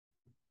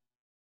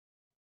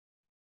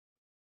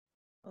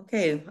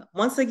Okay,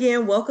 once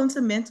again, welcome to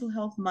Mental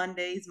Health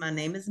Mondays. My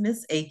name is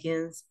Miss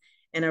Akins,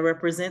 and I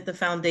represent the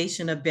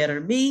foundation of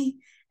Better Me.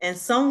 And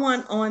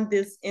someone on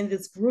this in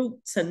this group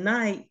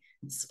tonight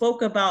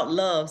spoke about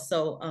love.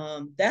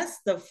 So that's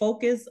the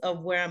focus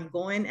of where I'm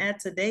going at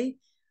today.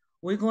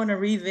 We're going to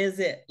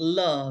revisit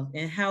love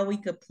and how we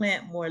could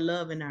plant more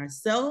love in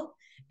ourselves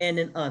and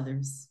in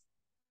others.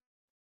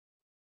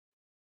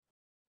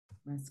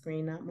 My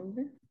screen not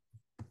moving.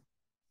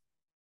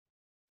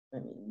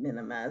 Let me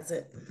minimize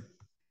it.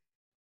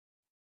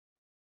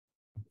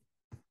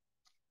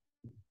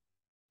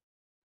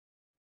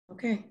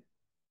 Okay.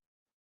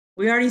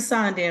 We already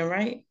signed in,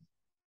 right?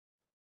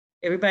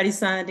 Everybody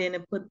signed in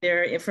and put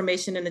their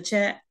information in the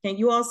chat. Can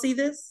you all see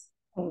this?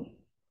 Oh,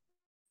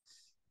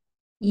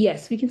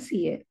 yes, we can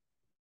see it.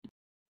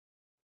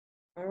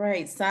 All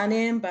right, sign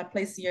in by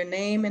placing your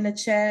name in the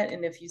chat.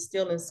 And if you're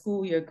still in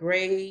school, your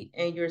grade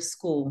and your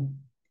school.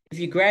 If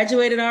you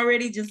graduated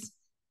already, just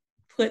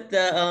put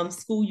the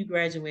school you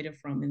graduated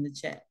from in the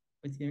chat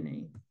with your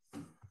name.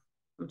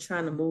 I'm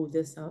trying to move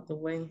this out the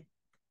way.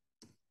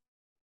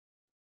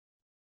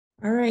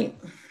 All right.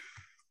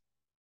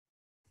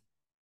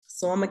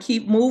 So I'm gonna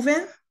keep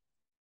moving.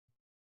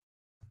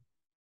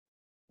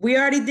 We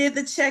already did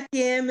the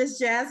check-in. Miss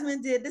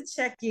Jasmine did the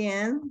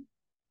check-in.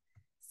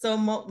 So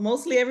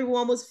mostly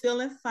everyone was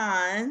feeling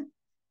fine.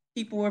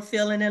 People were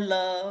feeling in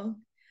love.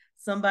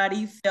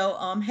 Somebody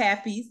felt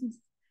happy.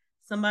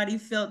 Somebody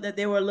felt that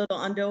they were a little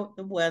under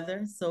the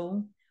weather.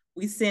 So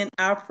we sent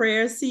our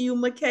prayers to you,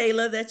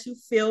 Michaela, that you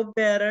feel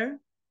better.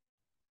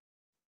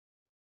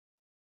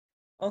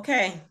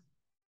 Okay.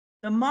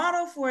 The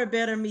motto for a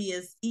better me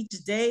is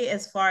each day,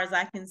 as far as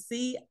I can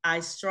see, I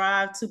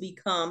strive to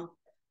become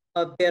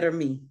a better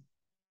me.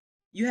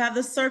 You have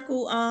the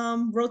circle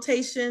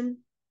rotation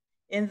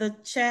in the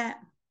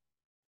chat.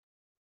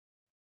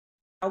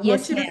 I want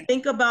Yes, you to ma'am.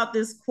 think about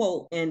this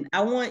quote, and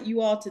I want you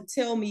all to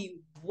tell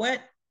me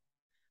what,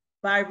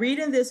 by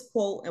reading this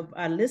quote and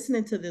by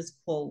listening to this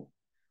quote,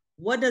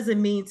 what does it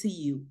mean to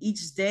you?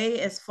 Each day,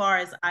 as far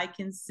as I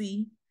can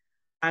see,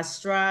 I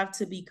strive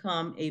to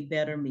become a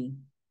better me.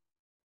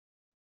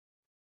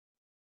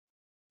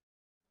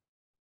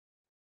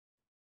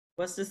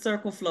 What's the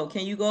circle flow?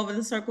 Can you go over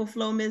the circle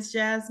flow, Miss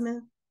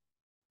Jasmine?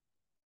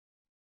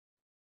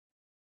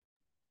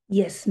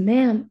 Yes,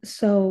 ma'am.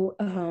 So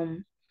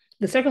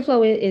the circle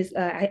flow is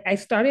I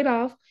started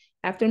off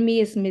after me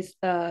is Miss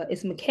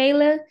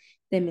Michaela,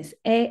 then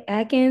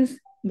Atkins,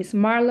 Miss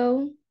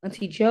Marlowe,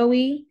 Auntie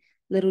Joey,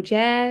 Little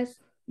Jazz,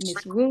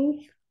 Miss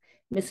Ruth,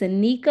 Miss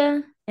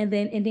Anika, and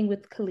then ending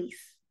with Khalees.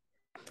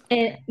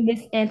 And Okay.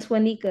 Miss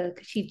Antoinica,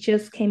 because she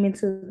just came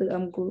into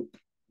the group.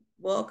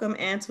 Welcome,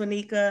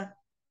 Antoinica.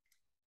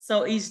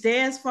 So each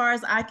day, as far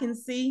as I can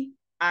see,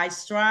 I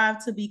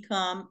strive to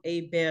become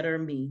a better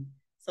me.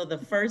 So the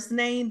first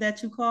name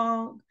that you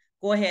call,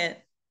 go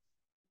ahead.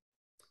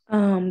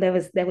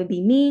 That would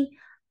be me.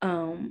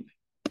 Um,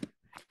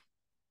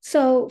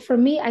 so for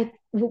me,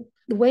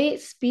 the way it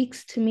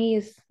speaks to me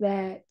is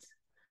that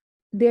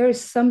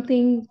there's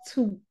something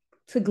to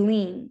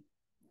glean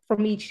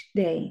from each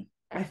day.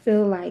 I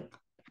feel like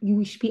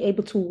you should be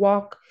able to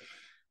walk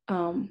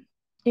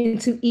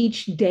into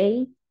each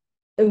day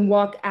and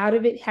walk out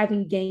of it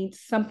having gained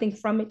something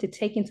from it to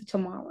take into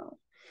tomorrow.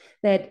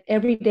 That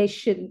every day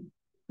should,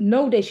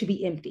 no day should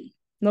be empty,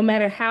 no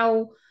matter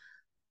how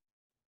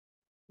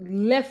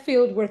left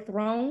field we're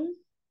thrown.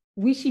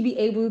 We should be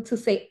able to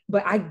say,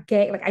 but I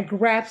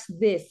grasped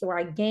this, or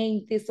I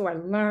gained this, or I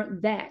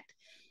learned that,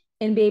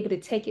 and be able to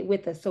take it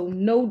with us. So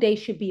no day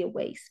should be a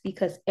waste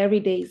because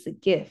every day is a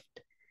gift.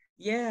 And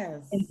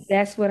Yes.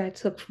 that's what I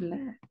took from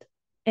that.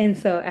 And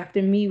so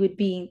after me would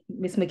be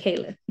Miss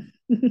Michaela.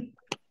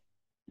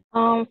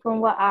 From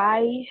what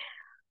I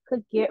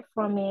could get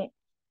from it,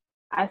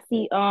 I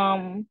see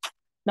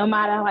no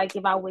matter like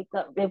if I wake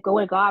up, if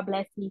God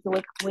bless me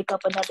to wake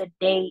up another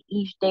day,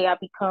 each day I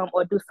become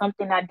or do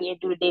something I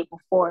didn't do the day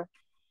before.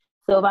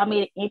 So if I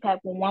made an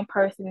impact on one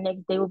person, the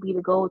next day will be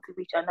the goal to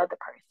reach another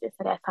person.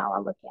 So that's how I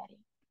look at it.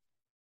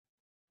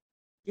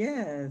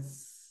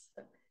 Yes.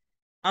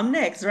 I'm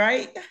next,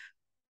 right?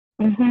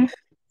 Mm-hmm.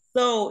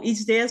 So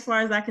each day, as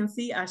far as I can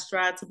see, I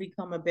strive to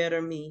become a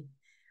better me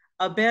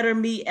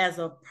as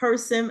a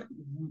person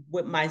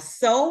with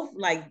myself,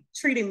 like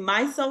treating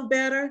myself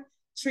better,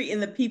 treating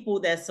the people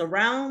that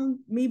surround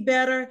me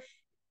better,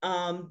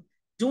 um,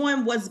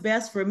 doing what's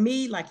best for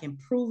me, like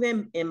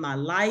improving in my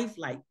life,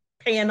 like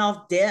paying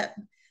off debt.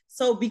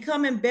 So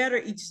becoming better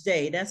each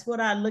day. That's what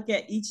I look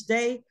at each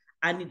day.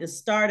 I need to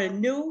start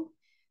anew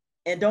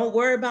and don't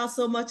worry about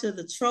so much of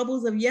the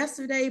troubles of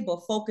yesterday,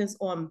 but focus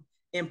on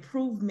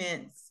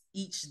improvements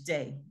each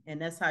day.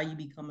 And that's how you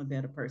become a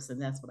better person.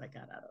 That's what I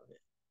got out of it.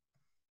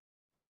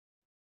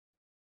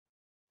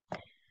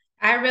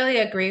 I really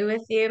agree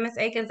with you, Miss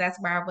Akins.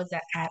 That's where I was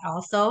at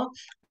also.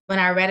 When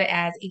I read it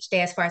as each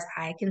day, as far as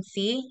I can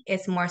see,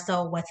 it's more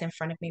so what's in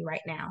front of me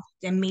right now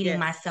and meeting Yes.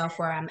 myself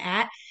where I'm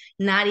at,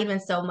 not even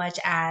so much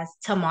as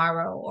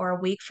tomorrow or a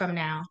week from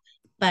now,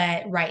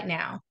 but right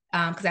now,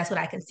 because that's what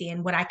I can see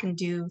and what I can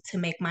do to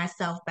make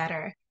myself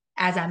better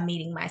as I'm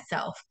meeting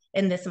myself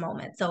in this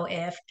moment. So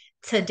if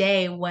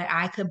today what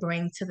I could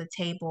bring to the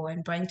table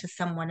and bring to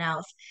someone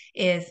else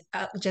is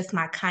just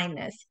my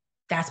kindness,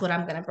 that's what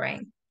I'm going to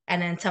bring.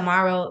 And then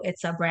tomorrow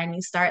it's a brand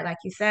new start, like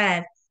you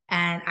said,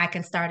 and I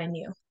can start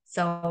anew.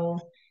 So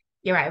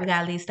you're right. We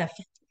got to leave stuff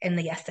in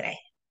the yesterday.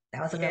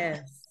 That was a good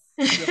one.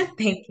 Yes.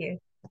 Thank you.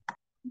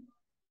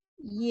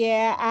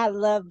 Yeah, I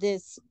love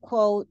this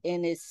quote,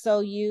 and it's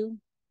so you,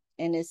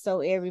 and it's so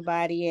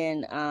everybody.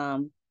 And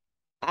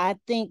I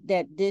think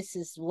that this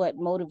is what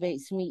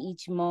motivates me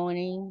each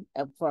morning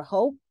for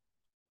hope.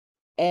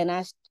 And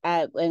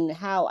and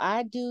how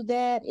I do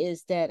that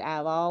is that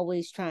I'm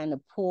always trying to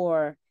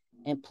pour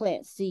and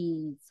plant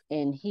seeds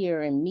and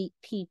hear and meet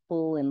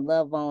people and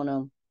love on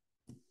them,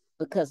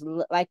 because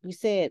like you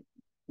said,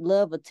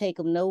 love will take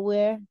them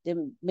nowhere.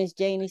 Then Miss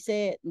Janie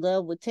said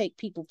love will take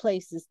people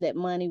places that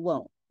money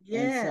won't.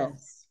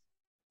 Yes.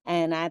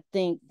 And I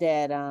think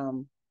that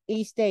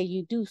each day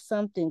you do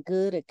something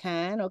good or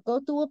kind or go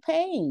through a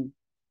pain,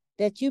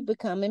 that you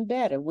becoming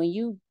better.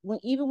 Even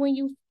when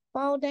you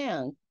fall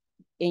down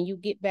and you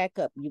get back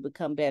up, you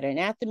become better. And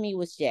after me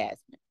was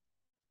Jasmine.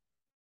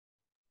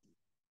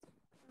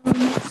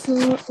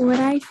 So what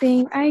I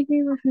think, I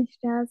agree with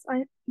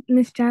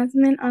Miss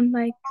Jasmine on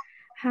like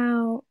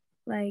how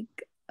like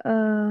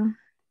uh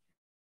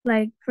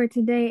like for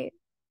today,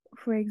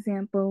 for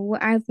example,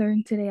 what I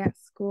learned today at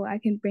school, I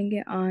can bring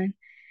it on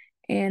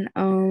and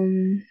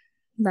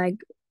like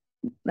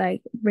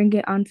bring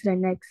it on to the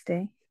next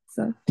day.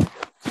 So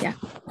yeah.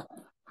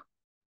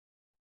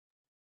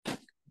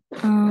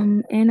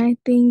 And I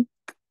think,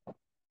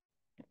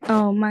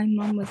 oh, my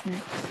mom was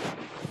next.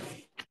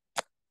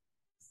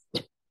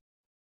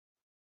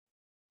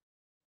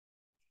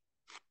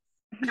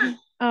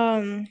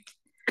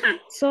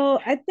 So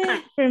I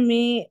think for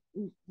me,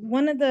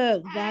 one of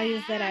the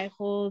values that I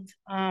hold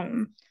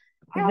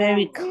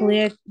very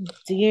clear,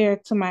 dear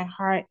to my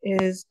heart,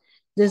 is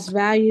this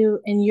value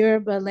in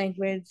Yoruba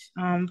language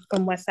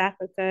from West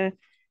Africa.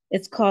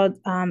 It's called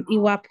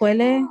Iwa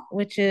Pwele,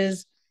 which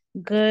is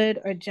good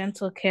or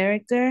gentle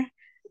character.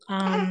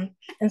 And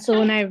so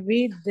when I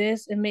read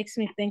this, it makes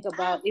me think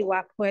about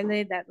Iwa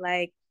Pwele, that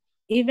like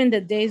even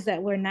the days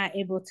that we're not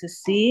able to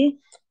see,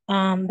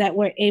 that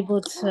we're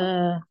able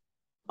to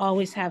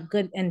always have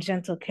good and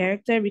gentle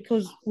character,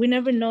 because we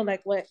never know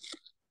like what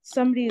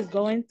somebody is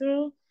going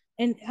through,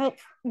 and help,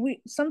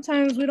 we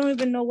sometimes we don't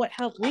even know what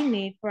help we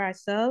need for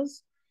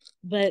ourselves,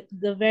 but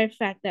the very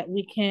fact that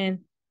we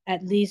can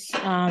at least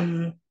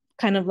kind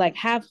of like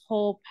have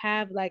hope,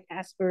 have like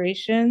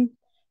aspiration,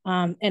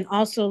 and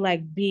also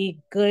like be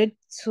good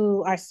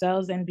to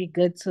ourselves and be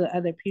good to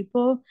other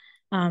people,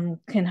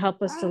 can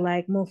help us to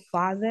like move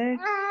farther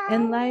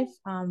in life,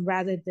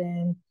 rather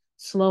than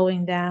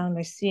slowing down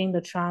or seeing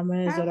the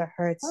traumas or the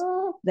hurts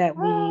that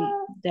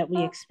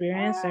we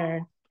experience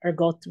or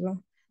go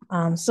through.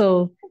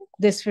 So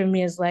this for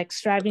me is like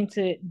striving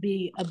to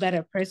be a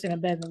better person. A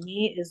better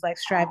me is like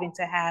striving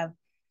to have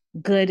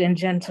good and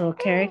gentle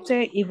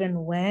character,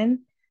 even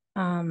when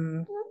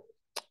I'm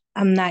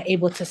not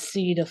able to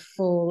see the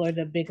full or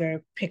the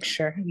bigger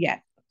picture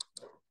yet.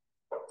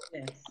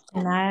 Yes.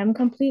 And I'm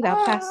complete.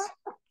 I'll pass.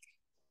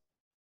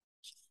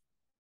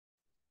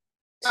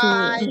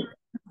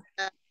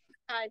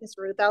 Hi, Miss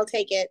Ruth. I'll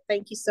take it.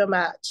 Thank you so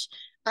much.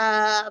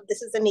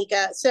 This is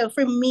Anika. So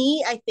for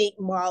me, I think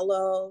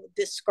Marlo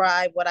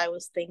described what I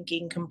was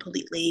thinking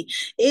completely.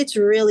 It's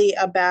really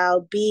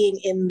about being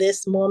in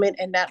this moment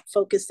and not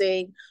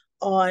focusing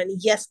on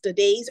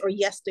yesterday's or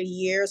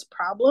yesteryear's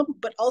problem,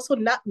 but also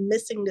not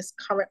missing this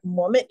current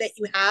moment that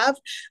you have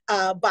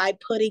by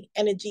putting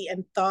energy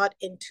and thought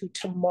into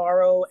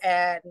tomorrow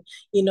and,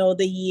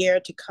 the year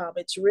to come.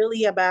 It's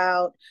really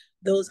about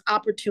those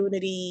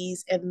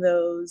opportunities and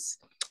those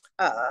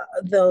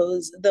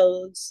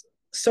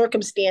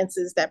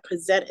circumstances that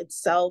present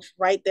itself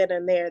right then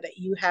and there, that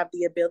you have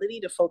the ability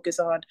to focus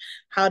on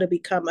how to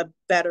become a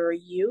better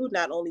you,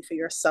 not only for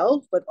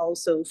yourself but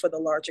also for the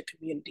larger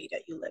community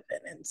that you live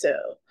in. And so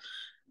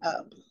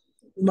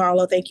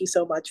Marlo, thank you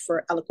so much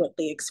for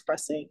eloquently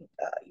expressing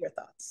your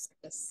thoughts.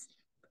 Yes,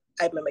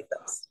 I mimic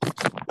those.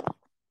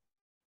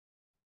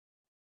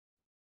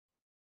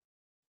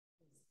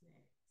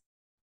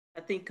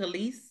 I think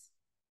Khalees.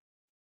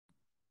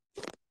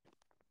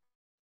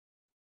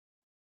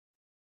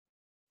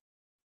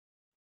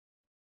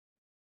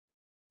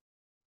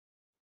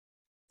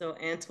 So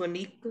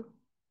Antoinika.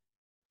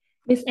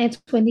 Miss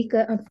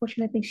Antoinika,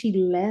 unfortunately, I think she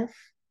left.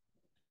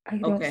 I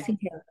don't see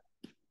her.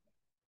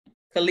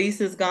 Khalees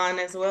is gone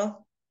as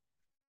well.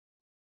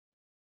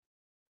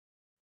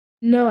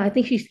 No, I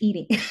think she's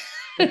eating.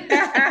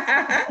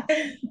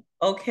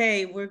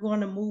 Okay, we're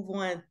going to move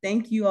on.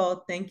 Thank you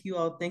all. Thank you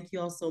all. Thank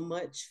you all so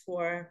much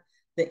for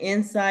the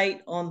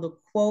insight on the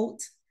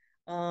quote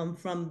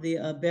from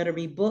the Better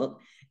Me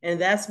book. And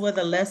that's where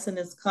the lesson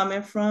is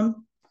coming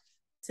from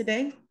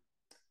today.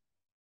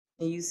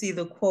 And you see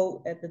the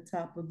quote at the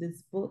top of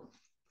this book.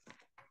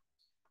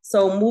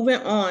 So moving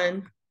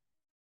on.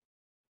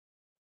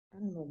 I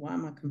don't know why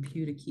my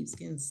computer keeps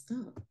getting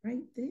stuck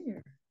right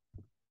there.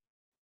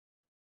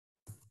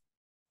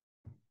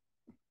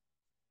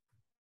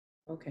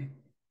 Okay.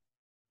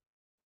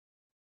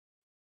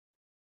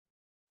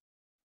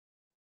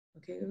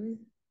 Okay.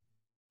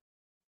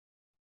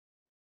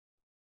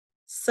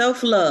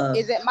 Self-love.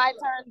 Is it my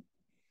turn?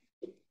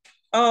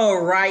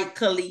 All right,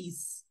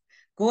 Khalees.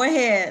 Go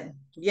ahead.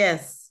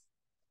 Yes.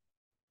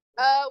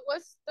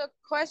 What's the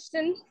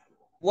question?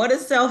 What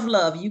is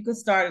self-love? You can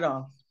start it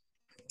off.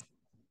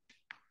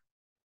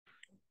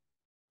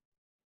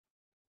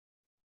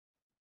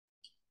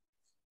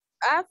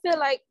 I feel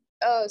like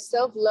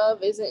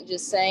self-love isn't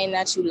just saying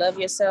that you love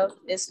yourself.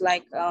 It's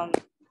like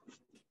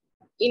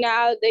you know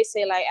how they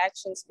say like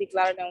actions speak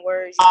louder than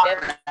words. You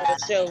definitely will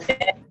show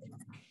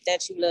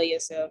that you love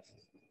yourself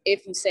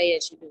if you say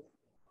it, you do.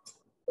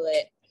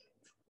 But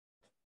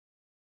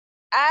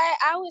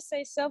I would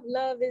say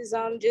self-love is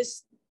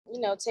just, you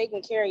know,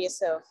 taking care of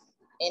yourself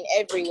in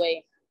every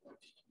way,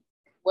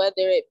 whether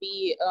it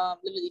be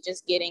literally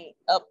just getting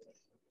up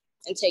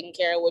and taking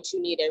care of what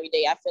you need every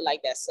day. I feel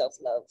like that's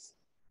self-love.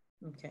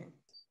 Okay.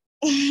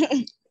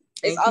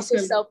 It's also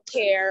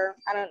self-care.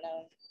 I don't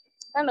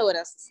know what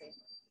else to say.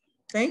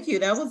 Thank you.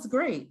 That was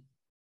great.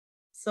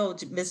 So,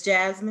 Miss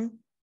Jasmine.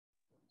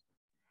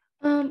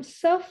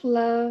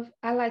 Self-love,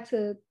 I like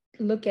to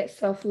look at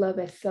self-love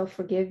as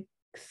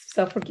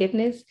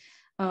self-forgiveness.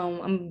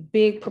 I'm a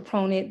big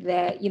proponent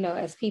that, you know,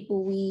 as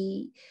people,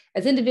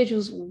 as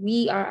individuals,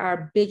 we are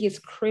our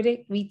biggest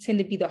critic. We tend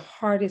to be the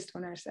hardest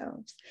on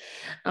ourselves.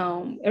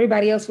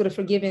 Everybody else would have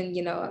forgiven,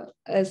 you know,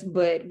 us,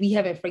 but we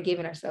haven't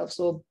forgiven ourselves.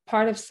 So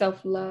part of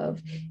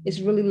self-love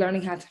is really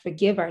learning how to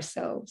forgive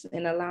ourselves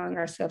and allowing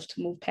ourselves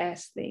to move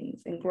past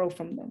things and grow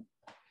from them.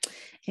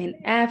 And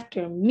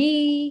after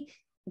me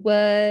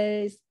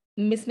was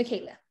Miss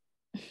Michaela.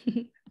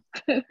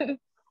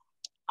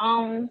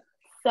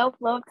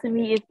 Self-love to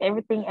me is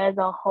everything as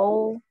a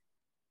whole,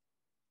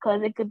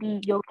 because it could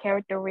be your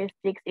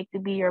characteristics, it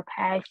could be your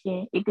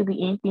passion, it could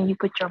be anything you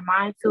put your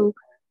mind to.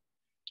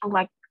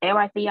 Like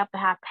everybody say you have to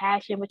have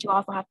passion, but you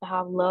also have to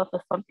have love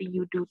for something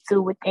you do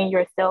too within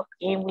yourself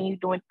and when you're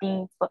doing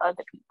things for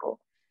other people.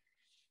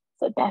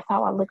 So that's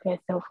how I look at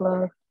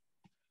self-love.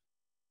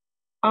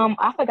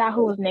 I forgot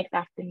who was next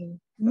after me.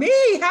 Me?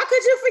 How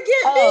could you forget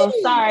me? Oh,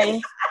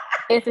 sorry.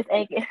 It's just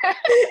aching.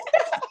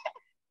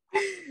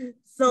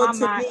 So my to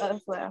mind me,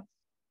 as well.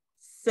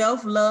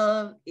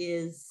 Self-love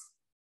is,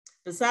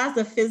 besides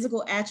the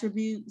physical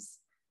attributes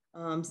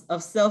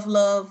of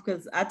self-love,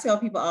 because I tell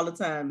people all the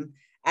time,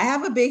 I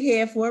have a big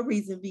head for a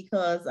reason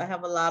because I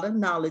have a lot of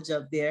knowledge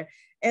up there.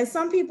 And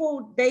some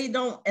people, they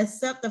don't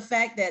accept the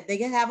fact that they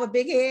can have a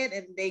big head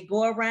and they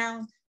go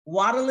around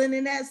waddling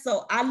in that.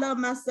 So I love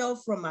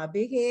myself from my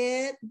big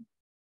head,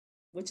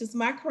 which is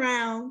my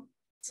crown,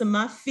 to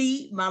my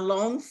feet, my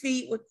long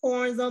feet with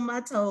corns on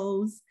my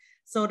toes.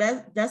 So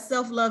that's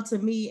self-love to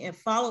me, and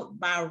followed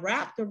by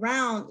wrapped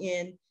around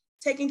in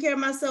taking care of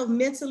myself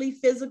mentally,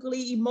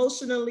 physically,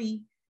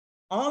 emotionally.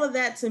 All of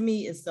that to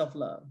me is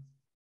self-love.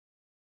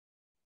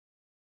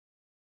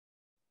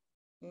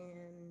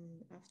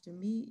 And after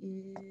me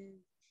is...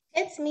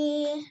 It's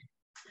me.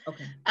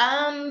 Okay.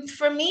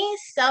 For me,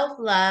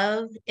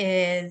 self-love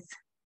is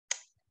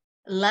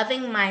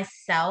loving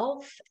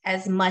myself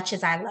as much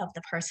as I love the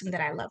person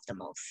that I love the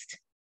most.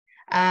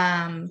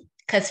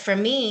 Because for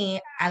me,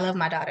 I love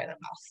my daughter the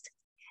most.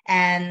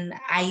 And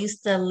I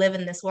used to live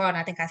in this world, and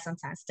I think I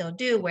sometimes still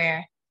do,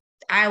 where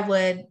I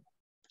would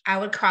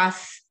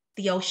cross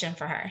the ocean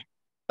for her,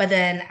 but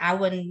then I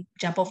wouldn't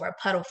jump over a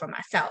puddle for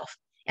myself.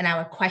 And I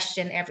would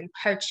question every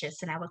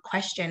purchase, and I would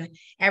question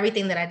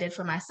everything that I did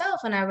for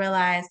myself. And I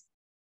realized,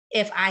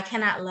 if I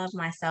cannot love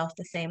myself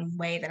the same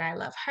way that I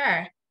love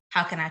her,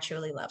 how can I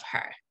truly love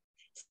her?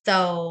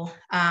 So,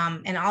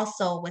 and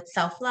also with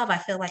self-love, I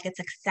feel like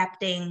it's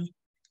accepting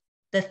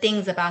the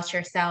things about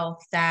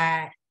yourself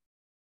that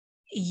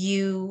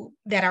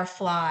are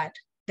flawed,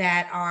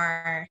 that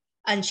are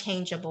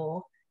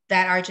unchangeable,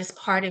 that are just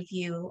part of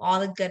you, all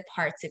the good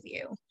parts of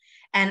you.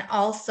 And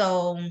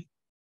also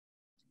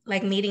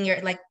like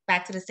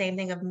back to the same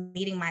thing of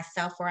meeting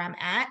myself where I'm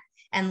at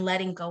and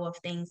letting go of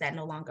things that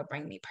no longer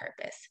bring me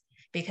purpose.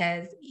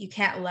 Because you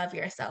can't love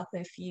yourself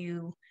if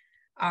you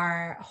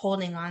are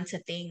holding on to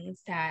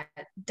things that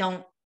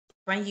don't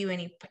bring you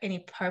any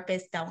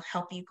purpose, don't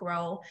help you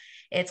grow.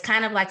 It's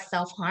kind of like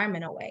self-harm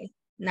in a way,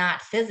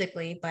 not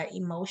physically, but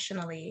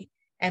emotionally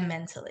and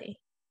mentally.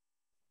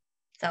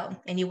 So,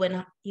 and you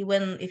wouldn't,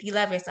 if you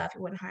love yourself,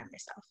 you wouldn't harm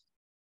yourself.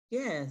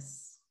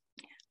 Yes.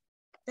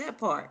 Yeah. That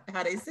part,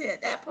 how they said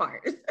that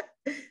part.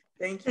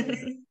 Thank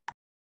you.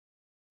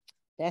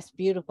 That's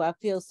beautiful. I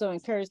feel so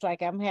encouraged,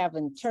 like I'm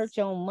having church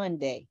on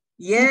Monday.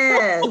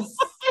 Yes.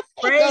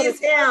 Praise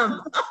him.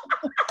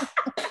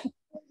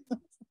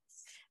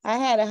 I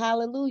had a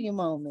hallelujah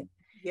moment.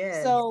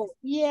 Yes. So,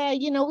 yeah,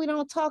 you know, we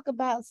don't talk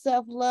about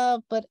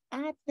self-love, but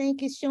I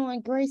think it's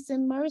showing grace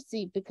and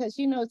mercy, because,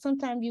 you know,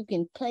 sometimes you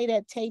can play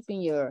that tape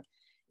in your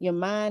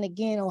mind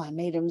again. Oh, I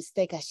made a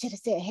mistake. I should have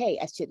said, hey,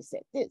 I should have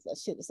said this. I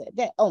should have said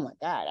that. Oh my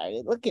God, are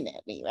you looking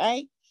at me,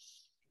 right?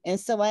 And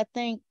so I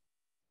think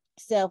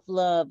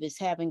self-love is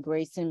having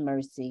grace and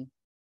mercy,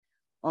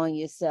 on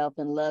yourself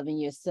and loving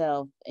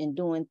yourself and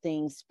doing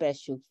things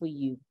special for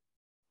you.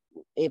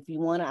 If you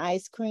want an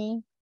ice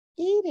cream,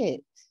 eat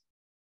it.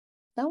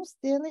 Don't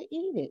steal it,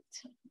 eat it.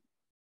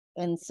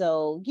 And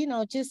so, you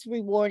know, just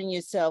rewarding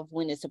yourself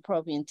when it's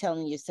appropriate and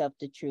telling yourself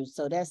the truth.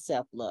 So that's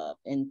self-love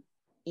and,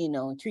 you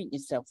know, treating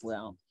yourself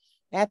well.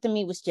 After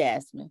me was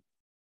Jasmine.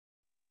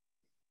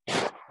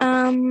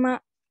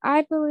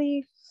 I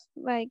believe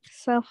like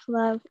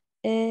self-love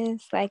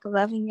is like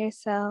loving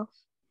yourself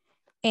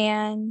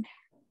and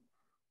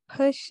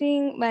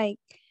pushing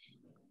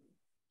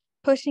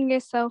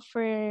yourself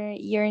for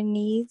your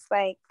needs.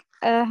 Like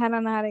I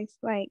don't know how to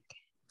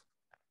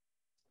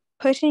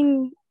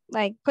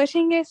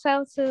pushing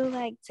yourself to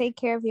like take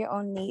care of your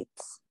own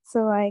needs.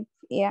 So like,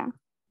 yeah,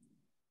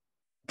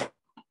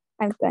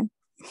 I'm done.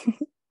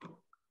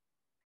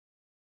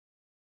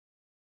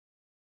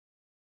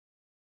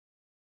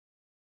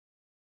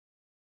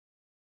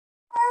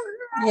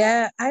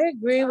 Yeah, I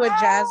agree with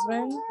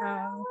Jasmine.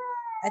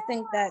 I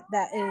think that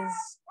is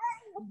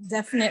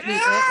definitely it.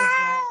 Is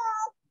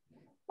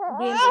that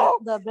being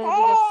the ability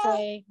to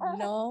say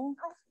no,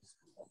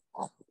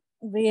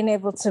 being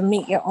able to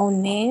meet your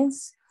own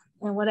needs,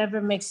 and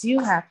whatever makes you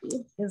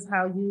happy is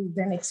how you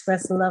then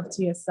express love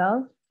to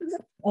yourself,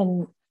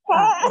 and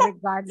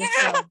regardless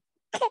of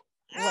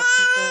what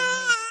people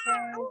may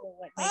say or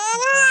what makes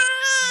people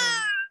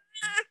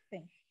may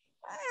think.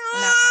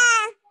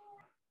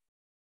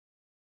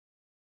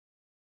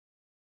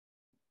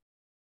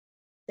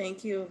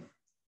 Thank you.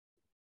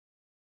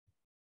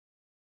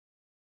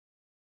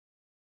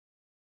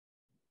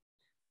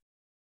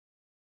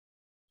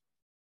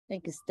 I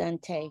think it's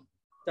Dante.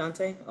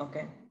 Dante,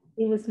 okay.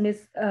 It was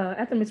Miss,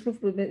 after Miss Ruth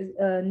was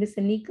Miss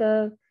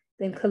Anika,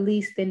 then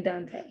Khalees, then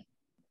Dante.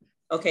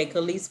 Okay,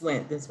 Khalees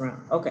went this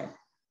round. Okay.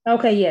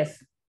 Okay,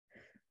 yes.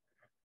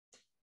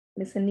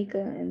 Miss Anika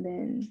and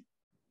then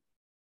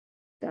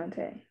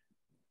Dante.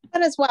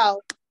 And as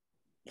well.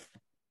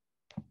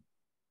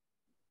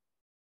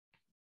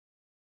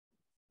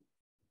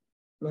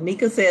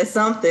 Monica said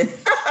something.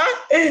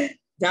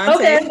 Dante.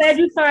 Okay, I'm glad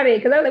you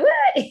started because I was like,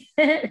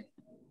 what?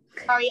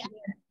 Sorry, I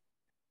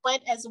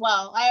went as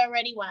well. I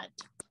already went.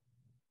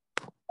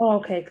 Oh,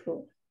 okay,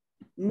 cool.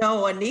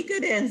 No,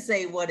 Anika didn't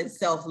say what is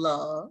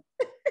self-love.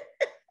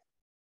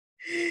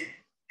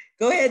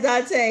 Go ahead,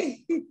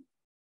 Dante.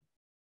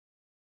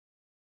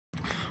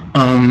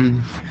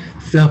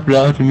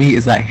 Self-love to me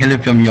is like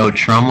healing from your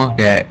trauma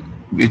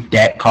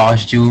that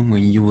caused you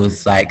when you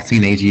was like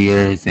teenage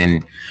years,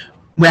 and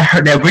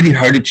that really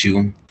hurted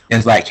you.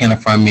 It's like healing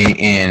from it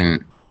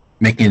and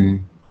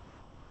making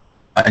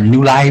a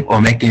new life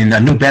or making a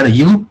new better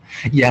you.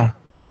 Yeah.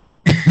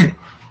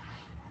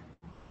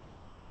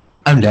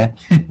 I'm done.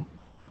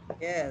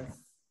 Yes.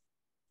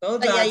 Go,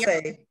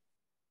 Dante. Yeah,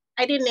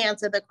 I didn't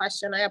answer the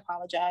question. I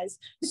apologize.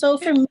 So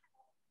for me,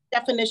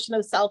 definition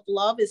of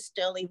self-love is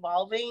still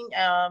evolving.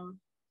 I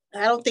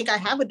don't think I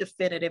have a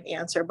definitive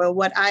answer, but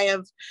what I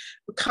have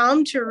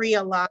come to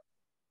realize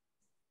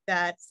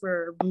that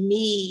for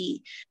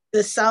me,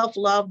 the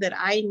self-love that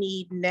I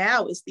need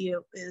now is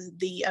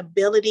the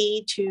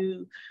ability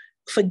to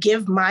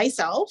forgive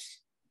myself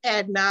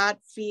and not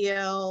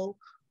feel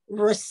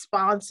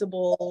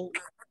responsible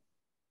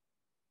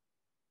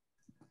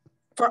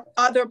for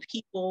other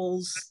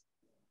people's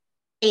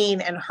pain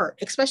and hurt,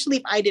 especially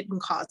if I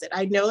didn't cause it.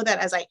 I know that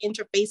as I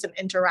interface and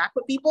interact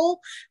with people,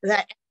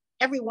 that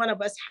every one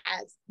of us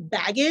has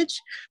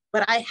baggage,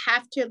 but I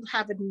have to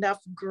have enough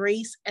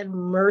grace and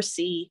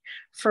mercy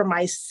for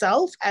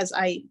myself as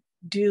I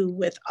do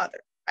with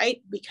others,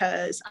 right?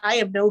 Because I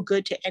am no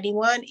good to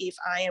anyone if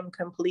I am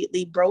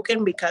completely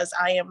broken because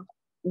I am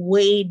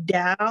weighed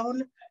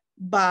down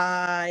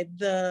by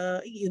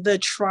the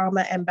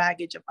trauma and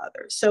baggage of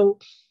others. So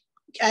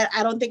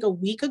I don't think a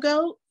week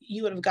ago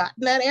you would have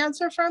gotten that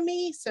answer from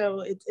me.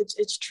 So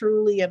it's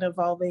truly an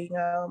evolving,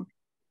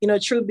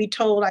 truth be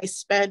told, I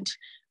spent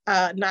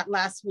not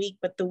last week,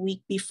 but the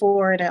week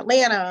before in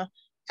Atlanta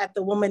at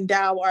the Woman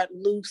Thou Art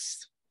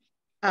Loose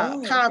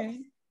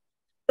conference.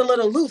 A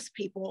little loose,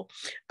 people.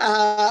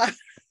 And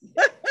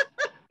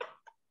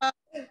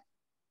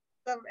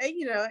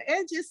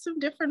just some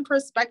different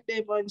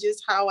perspective on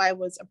just how I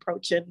was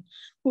approaching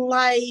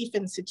life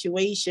and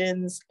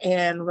situations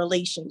and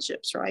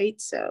relationships, right?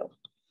 So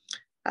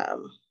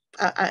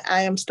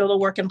I am still a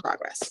work in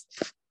progress.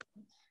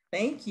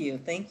 Thank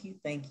you.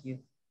 You're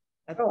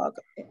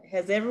welcome.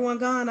 Has everyone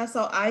gone? I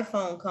saw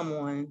iPhone come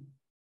on.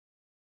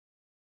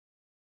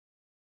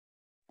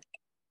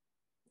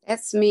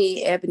 That's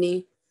me,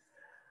 Ebony.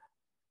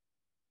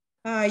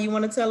 Hi, you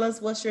want to tell us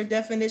what's your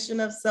definition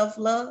of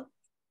self-love?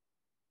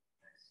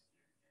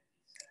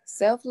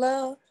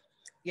 Self-love?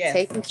 Yes.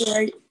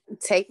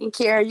 Taking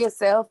care of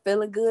yourself,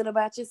 feeling good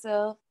about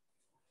yourself.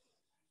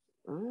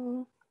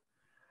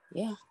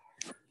 Yeah.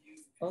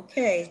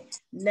 Okay,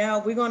 now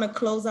we're going to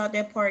close out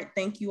that part.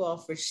 Thank you all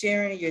for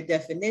sharing your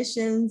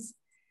definitions.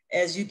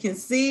 As you can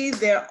see,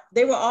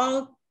 they were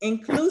all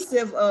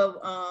inclusive of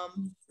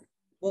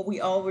what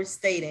we all were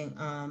stating.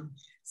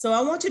 So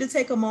I want you to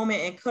take a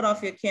moment and cut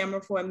off your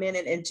camera for a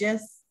minute and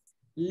just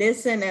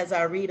listen as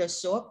I read a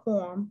short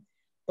poem.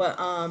 But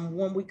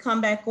when we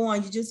come back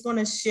on, you're just going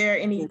to share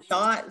any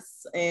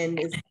thoughts, and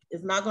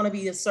it's not going to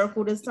be a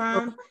circle this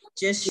time.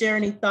 Just share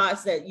any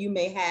thoughts that you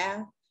may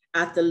have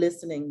after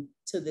listening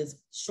to this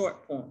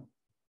short poem.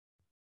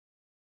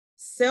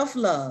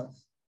 Self-love.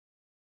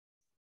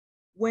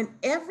 When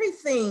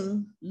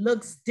everything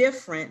looks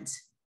different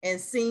and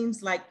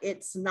seems like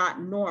it's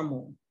not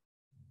normal,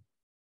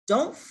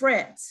 don't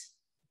fret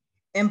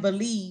and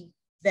believe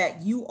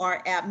that you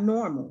are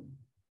abnormal.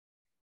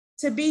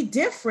 To be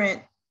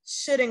different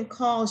shouldn't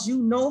cause you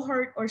no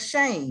hurt or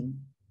shame.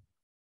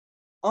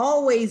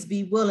 Always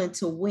be willing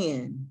to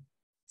win.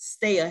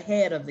 Stay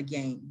ahead of the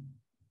game.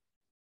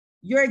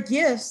 Your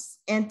gifts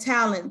and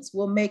talents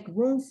will make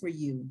room for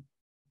you.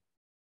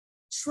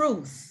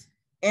 Truth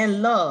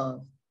and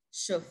love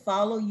should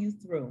follow you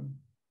through.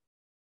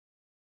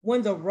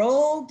 When the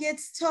road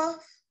gets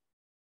tough,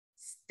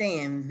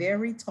 stand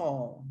very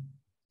tall.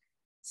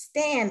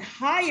 Stand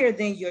higher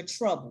than your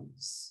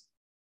troubles,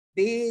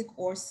 big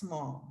or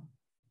small.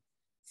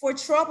 For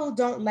trouble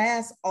don't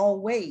last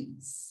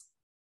always.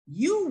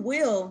 You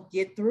will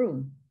get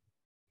through.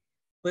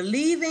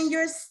 Believe in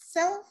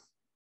yourself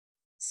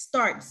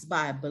starts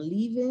by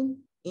believing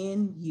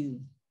in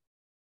you.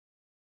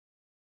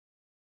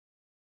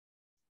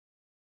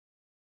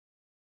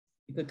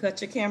 You could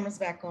cut your cameras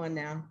back on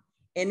now.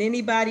 And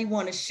anybody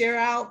want to share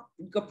out,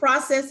 you could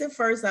process it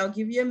first. I'll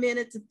give you a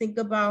minute to think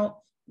about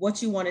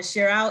what you want to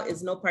share out.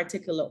 Is no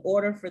particular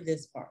order for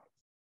this part.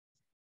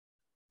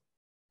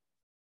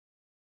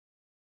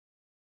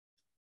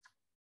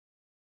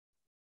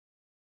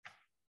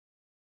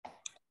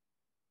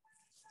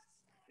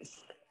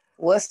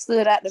 What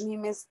stood out to me,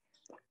 Miss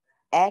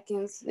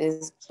Atkins,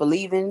 is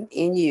believing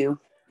in you.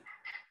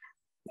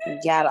 You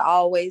gotta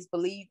always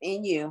believe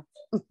in you.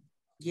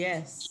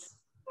 Yes.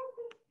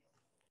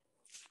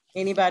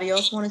 Anybody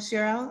else want to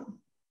share out?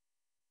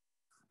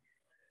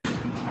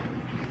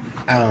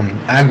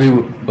 I agree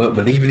with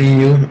believing in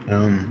you.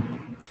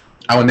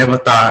 I would never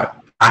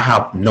thought I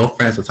have no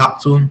friends to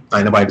talk to,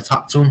 like nobody to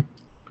talk to.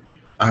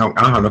 I don't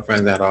have no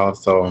friends at all.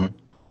 So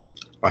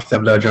my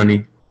self-love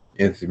journey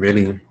is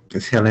really,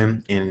 it's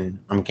healing, and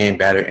I'm getting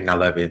better, and I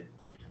love it.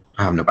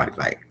 I have nobody,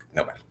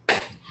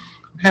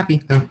 I'm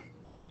happy.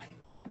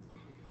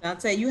 I'll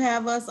tell you,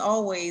 have us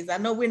always. I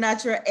know we're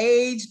not your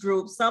age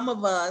group, some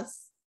of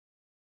us,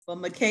 but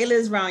Michaela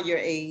is around your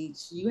age.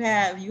 You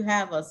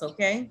have us,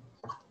 okay?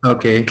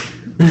 Okay.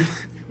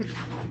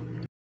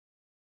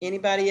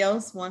 Anybody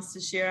else wants to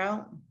share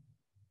out?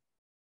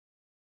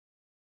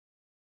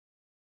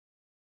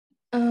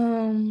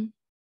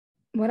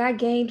 What I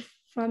gained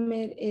from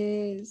it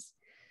is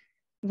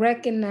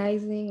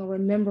recognizing or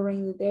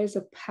remembering that there's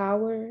a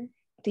power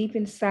deep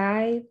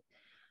inside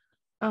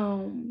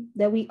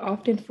that we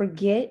often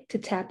forget to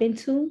tap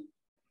into.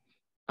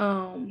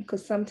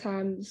 Because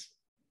sometimes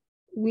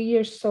we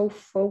are so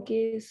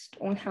focused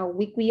on how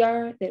weak we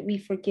are that we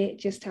forget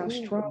just how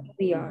strong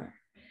we are.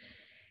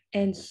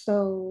 And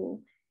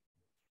so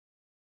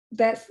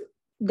that's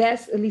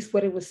at least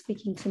what it was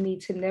speaking to me,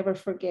 to never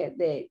forget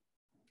that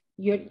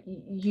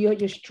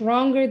you're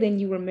stronger than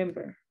you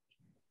remember.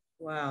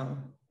 Wow.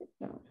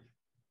 So.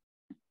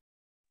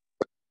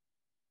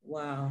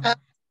 Wow.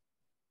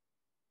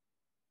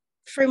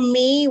 For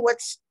me,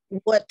 what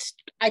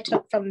I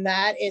took from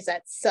that is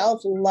that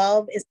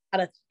self-love is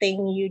not a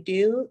thing you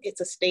do, it's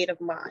a state of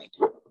mind.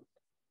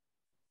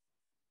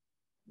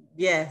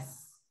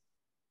 Yes.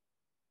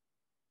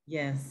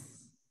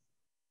 Yes.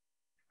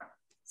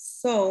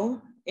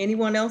 So,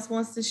 anyone else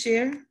wants to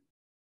share?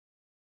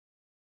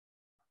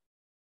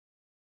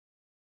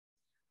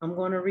 I'm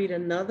going to read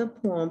another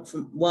poem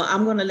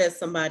I'm going to let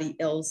somebody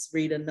else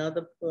read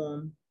another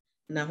poem.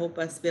 And I hope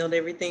I spelled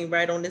everything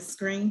right on this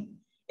screen.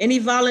 Any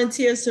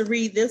volunteers to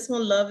read this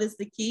one? Love is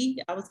the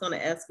key. I was going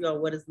to ask you all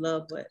what is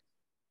love, but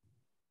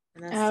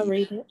I'll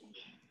read it.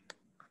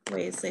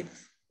 Wait, it said,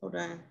 hold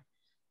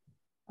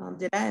on.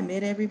 Did I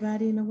admit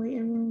everybody in the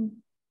waiting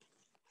room?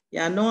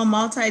 Yeah, I know I'm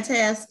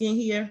multitasking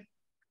here.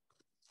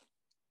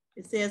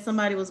 It said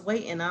somebody was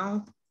waiting.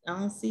 I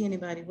don't see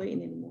anybody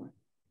waiting anymore.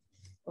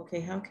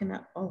 Okay, how can I?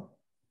 Oh.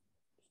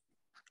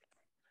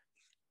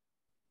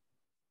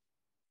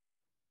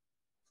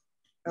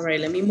 All right,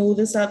 let me move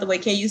this out the way.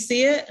 Can you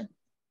see it?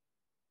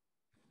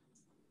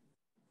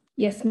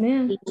 Yes,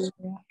 ma'am.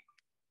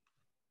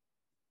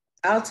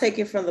 I'll take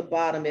it from the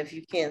bottom if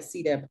you can't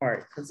see that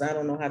part, because I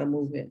don't know how to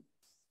move it.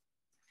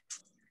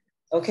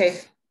 Okay.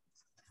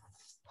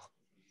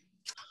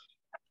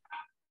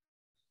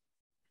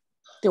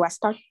 Do I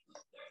start?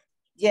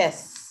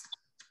 Yes.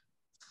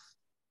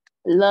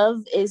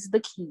 Love is the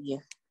key.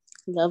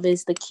 Love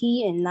is the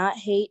key and not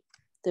hate.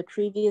 The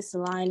previous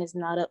line is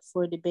not up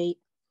for debate.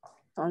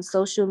 On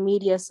social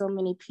media, so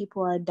many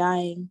people are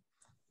dying.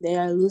 They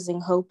are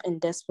losing hope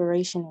and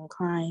desperation and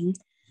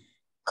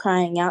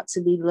crying out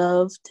to be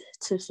loved,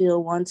 to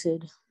feel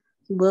wanted.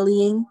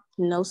 Bullying,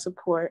 no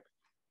support,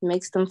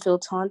 makes them feel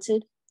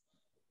taunted.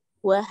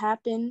 What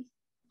happened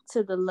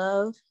to the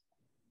love?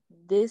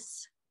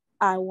 This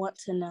I want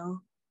to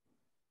know.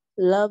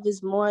 Love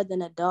is more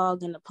than a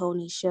dog and a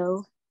pony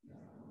show.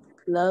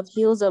 Love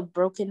heals a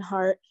broken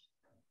heart.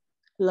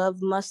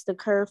 Love must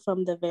occur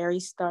from the very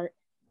start.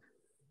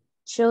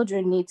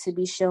 Children need to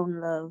be shown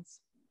love.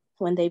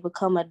 When they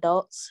become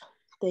adults,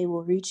 they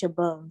will reach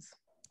above,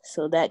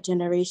 so that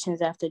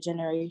generations after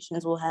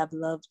generations will have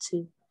love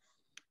too.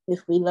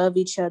 If we love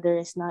each other,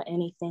 it's not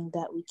anything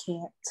that we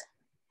can't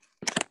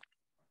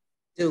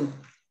do.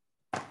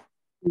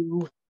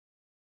 do.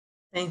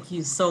 Thank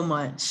you so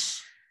much.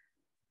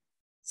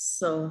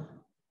 So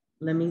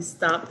let me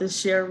stop the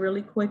share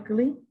really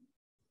quickly.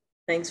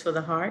 Thanks for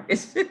the heart.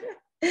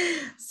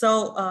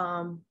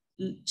 So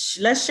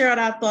let's share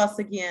our thoughts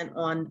again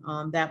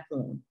on that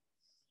poem.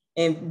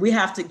 And we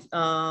have to,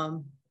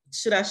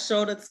 should I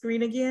show the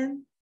screen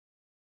again?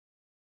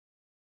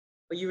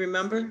 Or you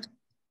remember?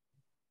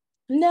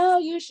 No,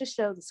 you should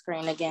show the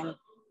screen again.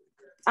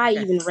 I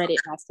even read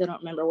it. I still don't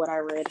remember what I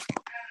read.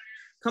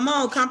 Come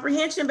on,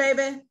 comprehension,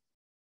 baby.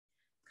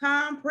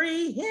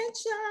 Comprehension.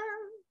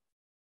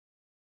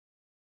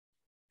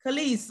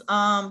 Khalees,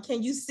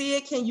 can you see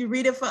it? Can you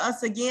read it for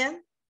us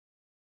again?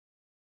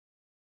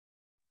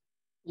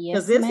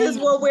 Yes, because this is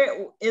what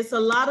it's a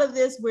lot of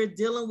this we're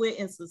dealing with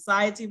in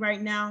society right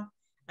now.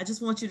 I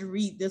just want you to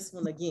read this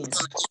one again.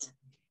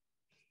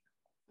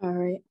 All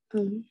right.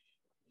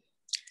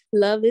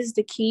 Love is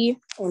the key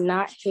and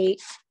not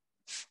hate.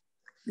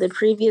 The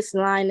previous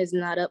line is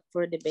not up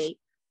for debate.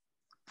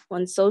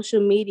 On social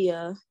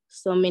media,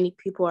 so many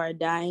people are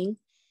dying.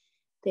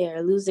 They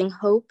are losing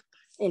hope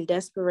in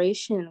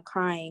desperation and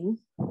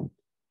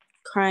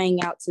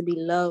crying out to be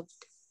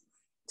loved,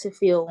 to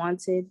feel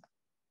wanted.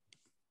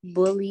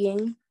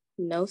 Bullying,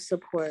 no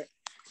support,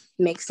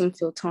 makes them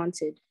feel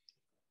taunted.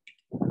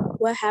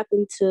 What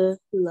happened to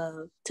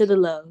love, to the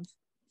love?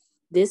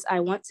 This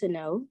I want to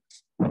know.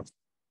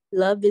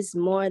 Love is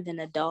more than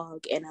a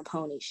dog and a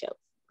pony show.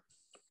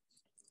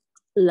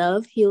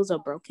 Love heals a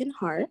broken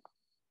heart.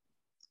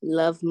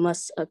 Love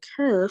must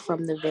occur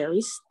from the very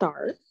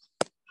start.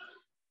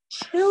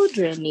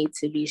 Children need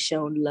to be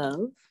shown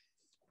love.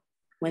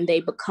 When they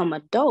become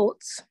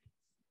adults,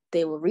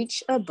 they will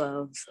reach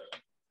above,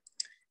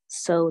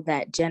 so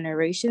that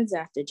generations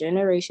after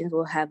generations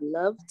will have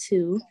love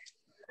too.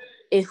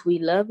 If we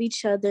love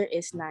each other,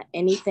 it's not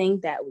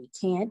anything that we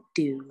can't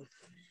do.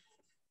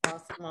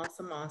 Awesome,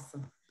 awesome,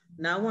 awesome.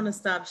 Now I want to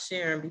stop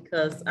sharing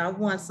because I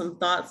want some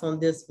thoughts on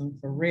this one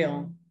for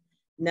real.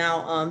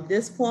 Now,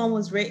 this poem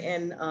was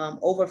written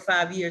over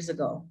 5 years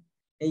ago,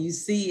 and you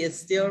see it's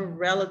still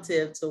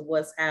relative to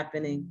what's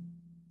happening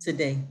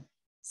today.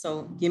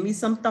 So give me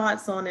some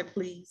thoughts on it,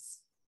 please.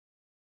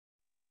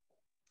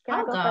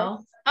 I'll go.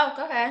 Oh,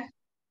 go ahead.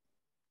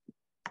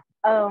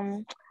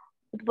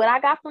 What I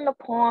got from the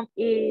poem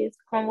is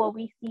from what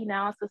we see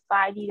now in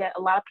society, that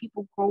a lot of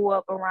people grow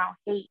up around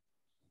hate.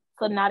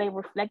 So now they're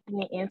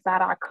reflecting it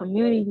inside our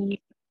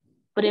community.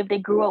 But if they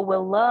grew up with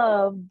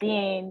love,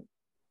 then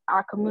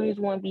our communities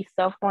wouldn't be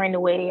suffering the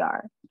way they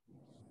are.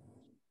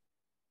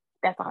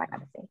 That's all I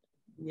gotta say.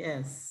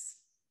 Yes.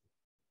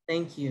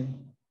 Thank you.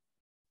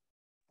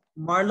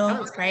 Marlo?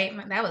 That was great.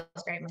 That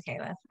was great,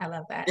 Michaela. I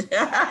love that.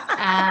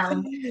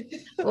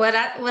 What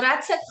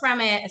I took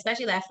from it,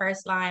 especially that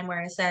first line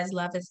where it says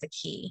love is the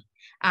key.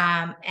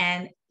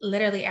 And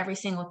literally every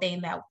single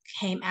thing that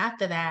came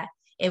after that,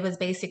 it was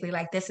basically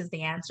like, this is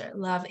the answer.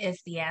 Love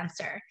is the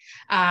answer.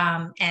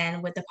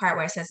 And with the part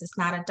where it says it's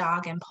not a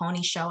dog and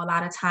pony show, a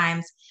lot of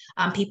times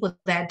people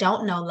that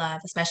don't know love,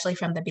 especially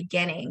from the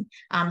beginning,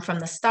 from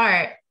the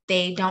start,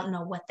 they don't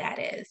know what that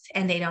is,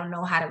 and they don't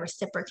know how to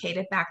reciprocate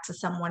it back to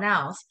someone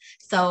else.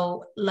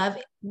 So love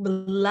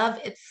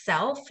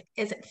itself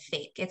isn't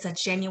fake. It's a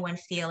genuine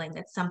feeling.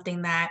 It's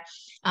something that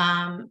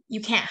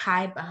you can't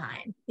hide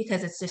behind,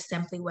 because it's just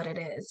simply what it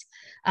is.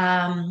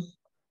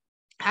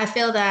 I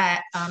feel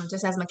that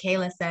just as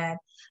Michaela said,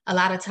 a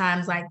lot of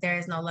times like there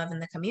is no love in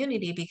the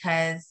community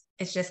because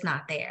it's just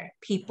not there.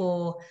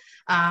 People,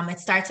 it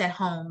starts at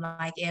home.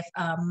 Like if,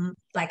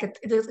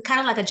 it's kind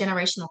of like a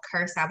generational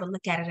curse. I would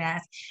look at it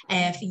as,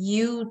 if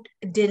you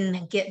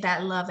didn't get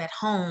that love at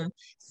home,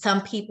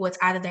 some people, it's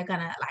either they're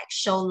gonna like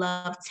show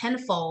love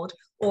tenfold,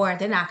 or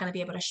they're not gonna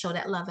be able to show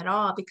that love at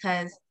all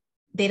because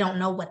they don't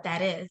know what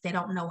that is. They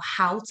don't know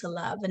how to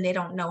love, and they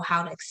don't know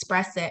how to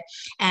express it.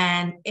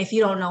 And if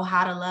you don't know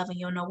how to love and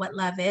you don't know what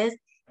love is,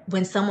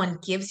 when someone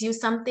gives you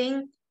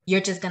something,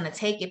 you're just going to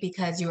take it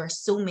because you're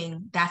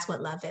assuming that's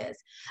what love is.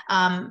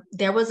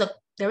 There was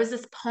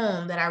this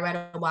poem that I read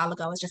a while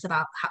ago. It's just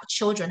about how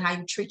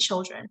you treat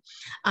children.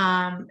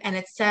 And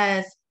it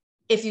says,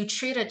 if you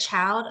treat a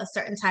child a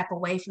certain type of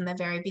way from the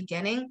very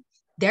beginning,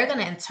 they're going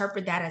to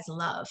interpret that as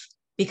love,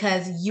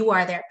 because you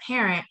are their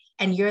parent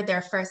and you're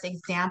their first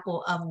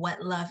example of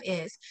what love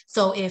is.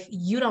 So if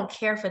you don't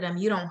care for them,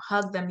 you don't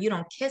hug them, you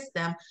don't kiss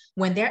them,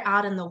 when they're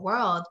out in the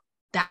world,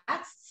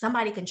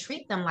 somebody can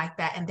treat them like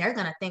that, and they're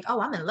gonna think, oh,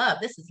 I'm in love.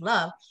 This is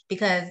love,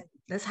 because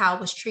that's how I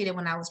was treated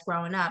when I was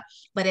growing up.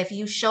 But if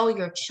you show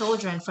your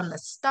children from the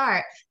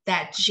start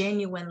that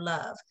genuine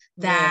love,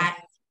 that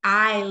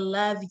I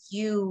love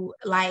you,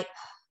 like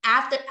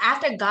after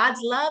God's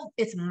love,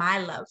 it's my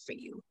love for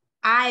you.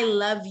 I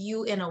love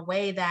you in a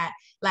way that,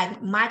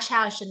 like, my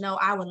child should know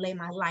I would lay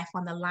my life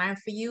on the line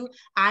for you.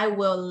 I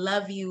will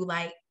love you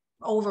like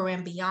over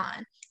and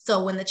beyond.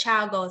 So when the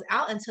child goes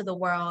out into the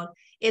world,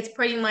 it's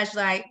pretty much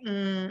like,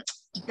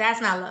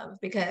 that's not love,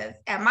 because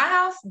at my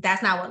house,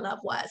 that's not what love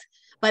was.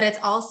 But it's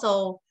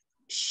also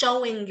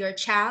showing your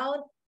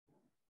child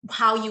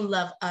how you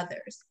love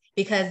others,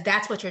 because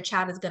that's what your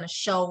child is going to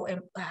show, and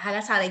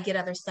that's how they get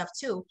other stuff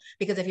too.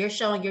 Because if you're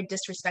showing you're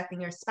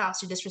disrespecting your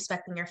spouse, you're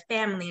disrespecting your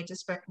family, you're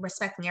just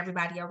respecting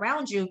everybody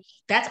around you,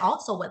 that's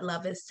also what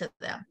love is to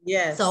them.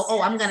 Yes. So,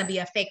 oh, I'm going to be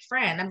a fake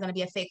friend, I'm going to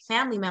be a fake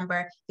family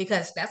member,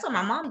 because that's what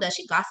my mom does.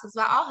 She gossips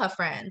about all her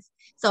friends.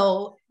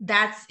 So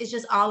it's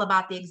just all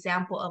about the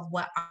example of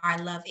what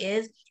our love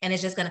is, and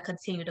it's just going to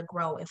continue to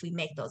grow if we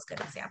make those good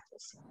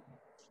examples.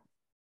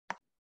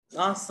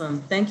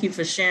 Awesome. Thank you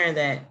for sharing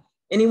that.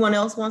 Anyone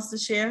else wants to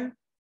share?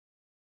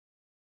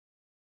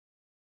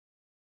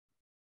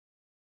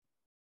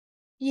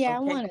 Yeah, okay. I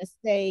want to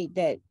say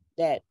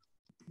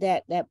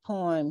that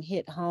poem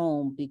hit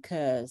home,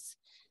 because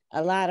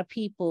a lot of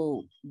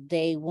people,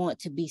 they want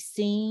to be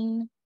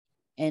seen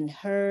and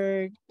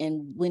heard,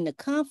 and when the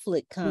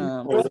conflict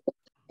comes,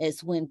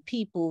 it's when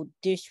people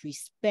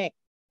disrespect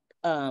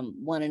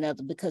one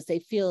another, because they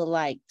feel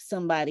like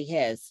somebody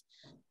has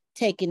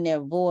taken their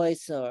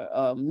voice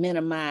or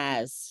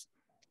minimize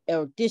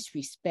or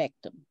disrespect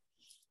them.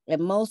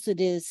 And most of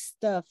this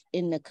stuff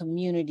in the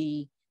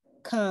community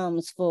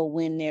comes for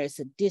when there's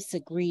a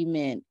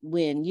disagreement,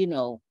 when, you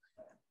know,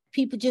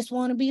 people just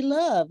want to be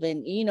loved.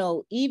 And, you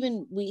know,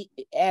 even we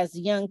as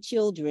young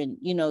children,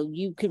 you know,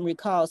 you can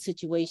recall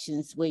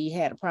situations where you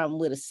had a problem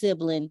with a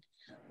sibling,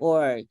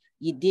 or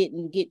you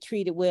didn't get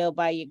treated well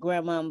by your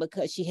grandma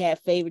because she had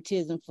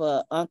favoritism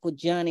for Uncle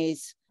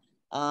Johnny's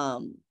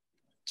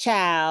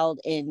child.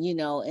 And, you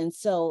know, and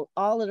so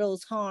all of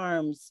those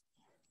harms,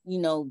 you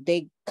know,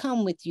 they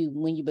come with you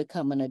when you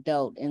become an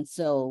adult. And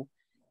so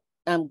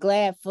I'm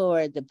glad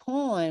for the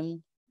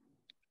poem,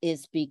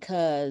 is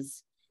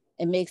because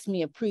it makes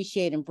me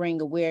appreciate and bring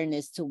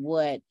awareness to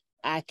what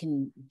I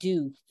can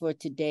do for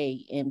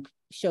today, and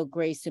show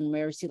grace and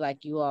mercy,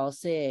 like you all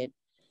said,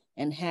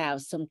 and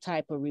have some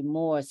type of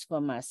remorse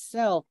for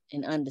myself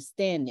and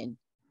understanding.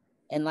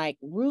 And like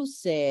Ruth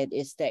said,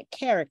 it's that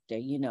character,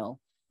 you know,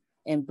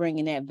 and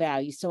bringing that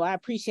value. So I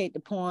appreciate the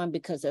poem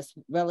because that's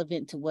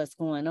relevant to what's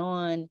going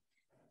on,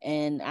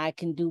 and I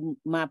can do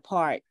my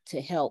part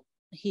to help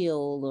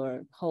heal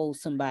or hold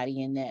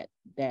somebody in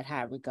that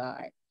high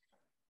regard.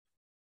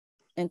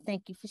 And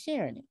thank you for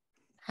sharing it.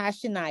 Hi,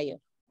 Shania.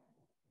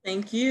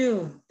 Thank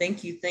you.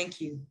 Thank you.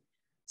 Thank you.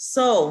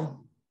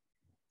 So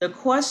the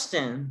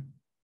question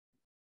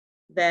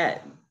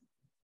that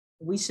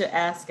we should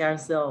ask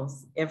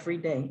ourselves every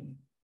day,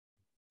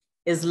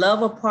 is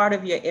love a part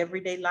of your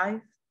everyday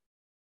life?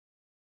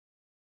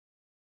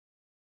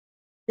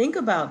 Think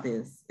about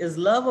this. Is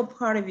love a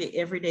part of your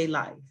everyday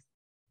life?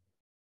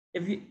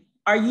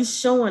 Are you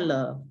showing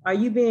love? Are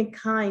you being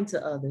kind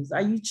to others?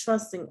 Are you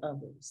trusting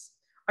others?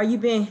 Are you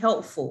being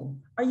helpful?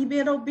 Are you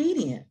being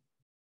obedient?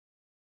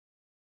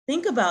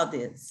 Think about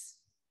this.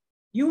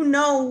 You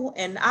know,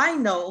 and I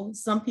know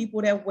some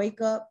people that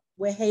wake up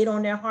with hate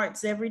on their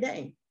hearts every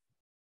day.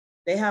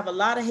 They have a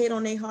lot of hate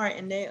on their heart,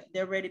 and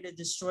they're ready to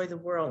destroy the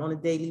world on a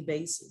daily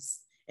basis.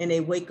 And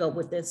they wake up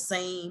with that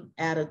same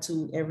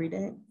attitude every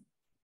day.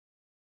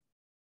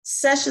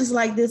 Sessions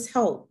like this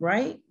help,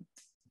 right?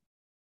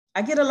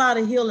 I get a lot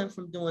of healing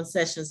from doing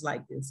sessions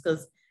like this,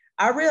 because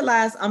I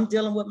realize I'm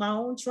dealing with my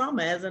own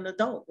trauma as an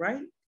adult,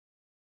 right?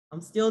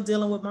 I'm still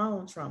dealing with my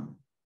own trauma.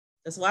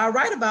 That's why I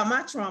write about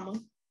my trauma.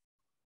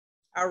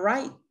 I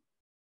write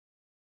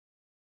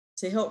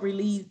to help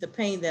relieve the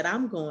pain that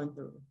I'm going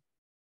through,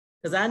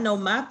 because I know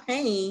my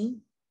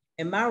pain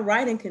and my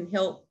writing can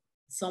help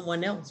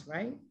someone else,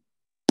 right?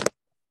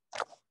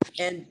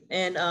 And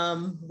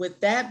with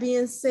that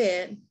being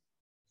said,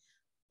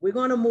 we're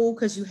going to move,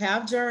 because you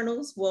have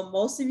journals. Well,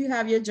 most of you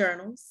have your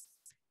journals,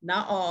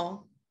 not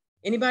all.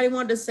 Anybody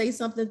want to say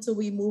something till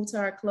we move to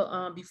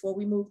our before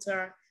we move to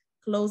our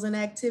closing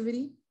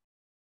activity?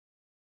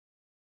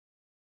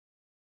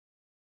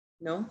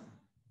 No?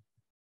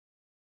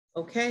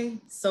 Okay,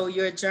 so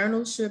your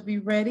journal should be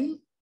ready.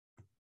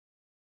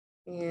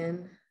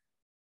 And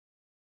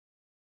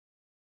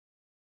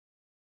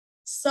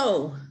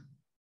so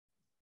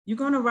you're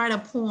going to write a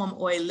poem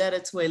or a letter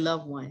to a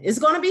loved one. It's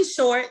going to be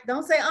short.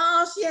 Don't say,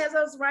 oh, she has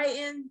us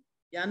writing.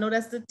 Y'all know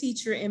that's the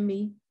teacher in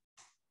me.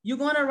 You're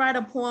going to write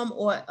a poem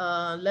or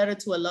a letter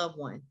to a loved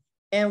one.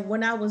 And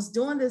when I was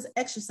doing this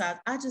exercise,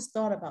 I just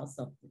thought about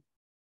something.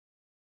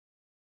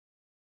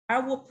 I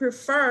would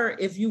prefer,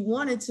 if you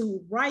wanted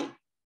to, write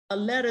a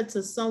letter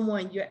to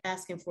someone you're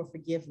asking for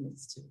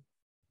forgiveness to.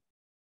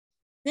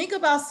 Think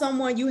about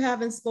someone you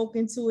haven't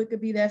spoken to. It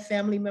could be that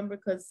family member,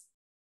 because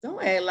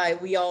don't act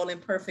like we all in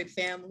perfect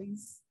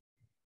families,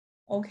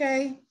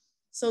 okay?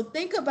 So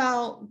think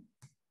about,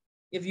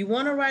 if you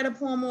want to write a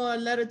poem or a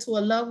letter to a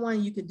loved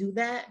one, you could do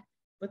that.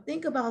 But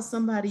think about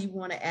somebody you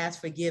want to ask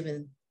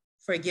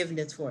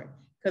forgiveness for,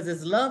 because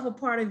is love a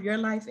part of your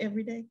life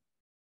every day?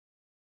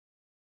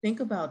 Think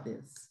about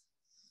this.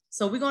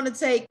 So we're going to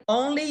take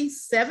only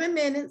 7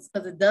 minutes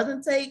because it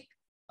doesn't take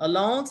a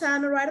long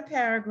time to write a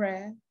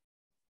paragraph.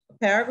 A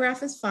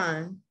paragraph is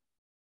fine.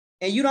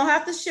 And you don't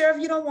have to share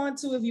if you don't want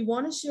to. If you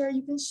want to share,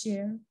 you can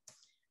share.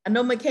 I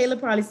know Michaela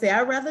probably say,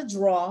 I'd rather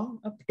draw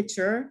a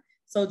picture.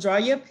 So draw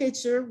your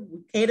picture. We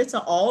cater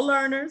to all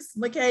learners,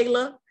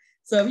 Michaela.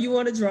 So if you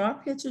want to draw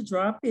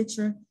a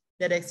picture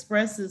that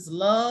expresses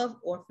love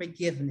or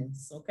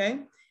forgiveness,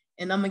 okay?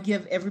 And I'm gonna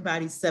give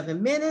everybody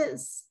 7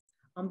 minutes.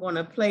 I'm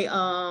gonna play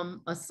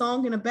a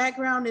song in the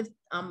background if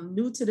I'm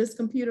new to this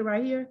computer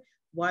right here,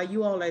 while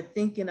you all are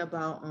thinking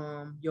about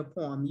your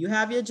poem. You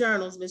have your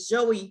journals, Miss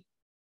Joey.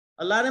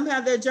 A lot of them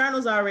have their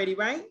journals already,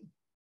 right?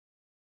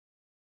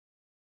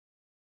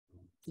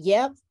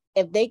 Yep.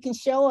 If they can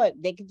show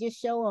it, they can just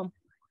show them.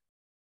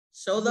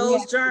 Show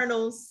those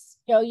journals.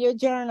 Show your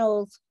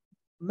journals.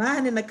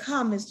 Mine in the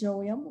comments,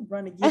 Joey. I'm gonna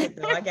run to get it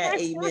though. I got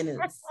 8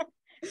 minutes.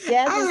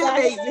 Jasmine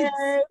got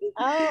hers.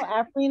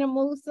 Oh, Afrina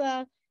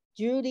Musa,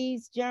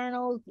 Judy's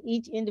journals,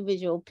 each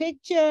individual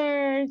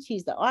picture.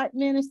 She's the art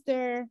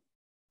minister.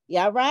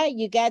 Yeah, right.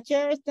 You got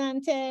yours,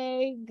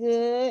 Dante.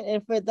 Good.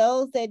 And for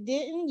those that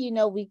didn't, you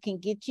know, we can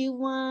get you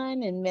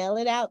one and mail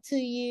it out to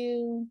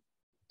you.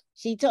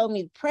 She told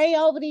me, pray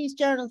over these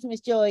journals,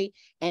 Miss Joy,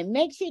 and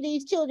make sure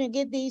these children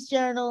get these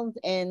journals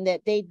and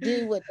that they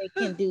do what they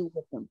can do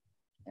with them.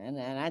 And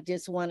I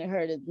just wanted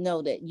her to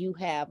know that you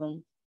have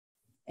them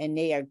and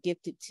they are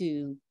gifted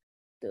to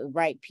the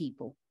right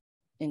people,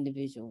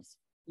 individuals.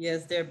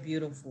 Yes, they're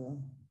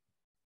beautiful.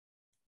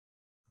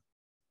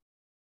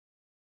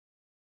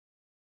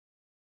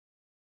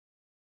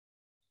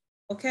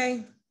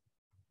 Okay,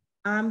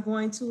 I'm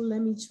going to,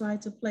 let me try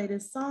to play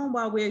this song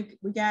while we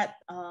got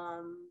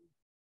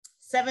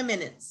 7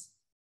 minutes.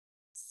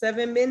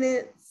 7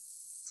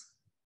 minutes.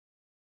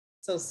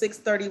 So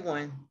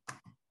 6:31.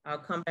 I'll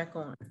come back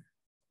on.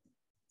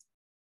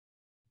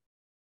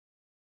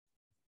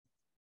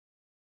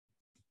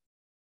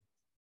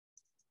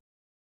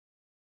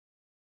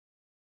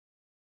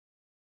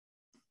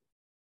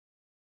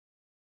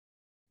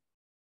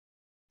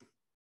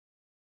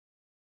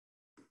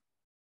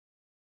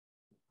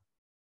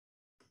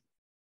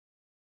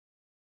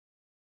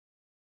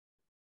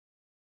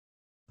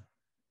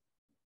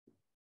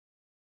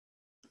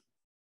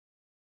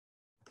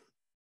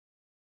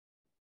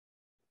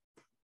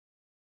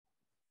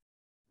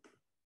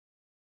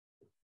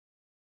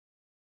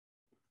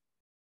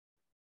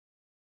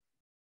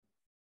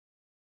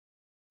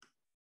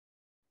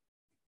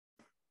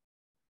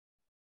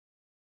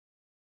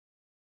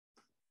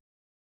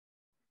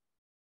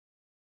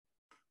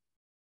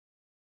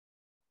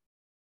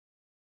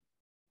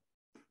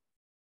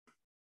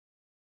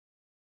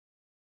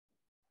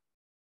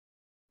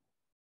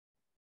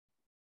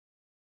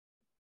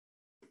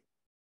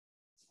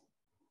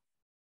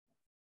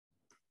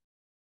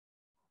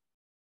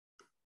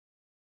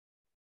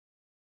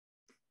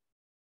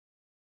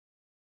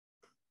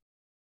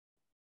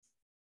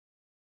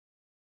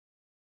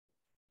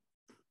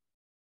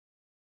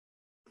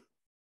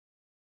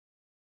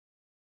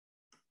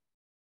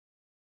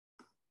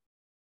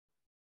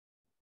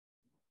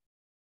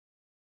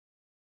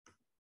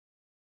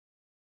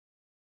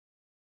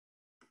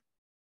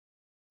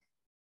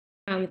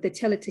 To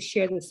tell it to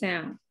share the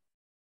sound.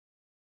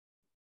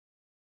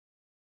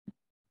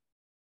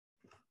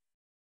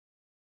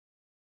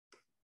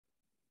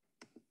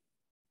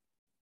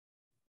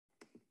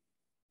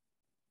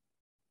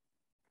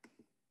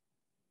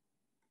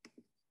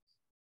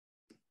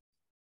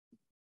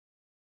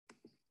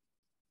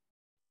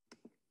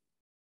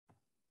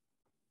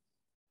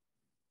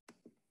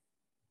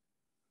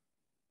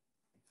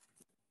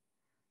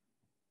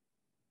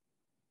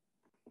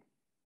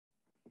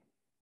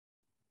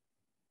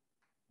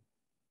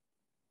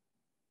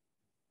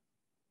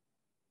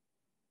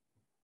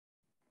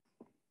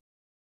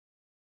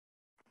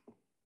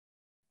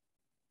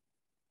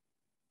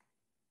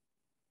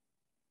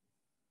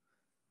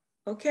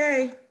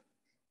 Okay.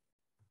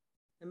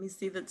 Let me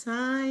see the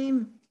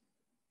time.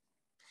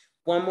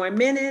 1 more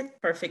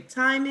minute, perfect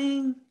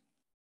timing.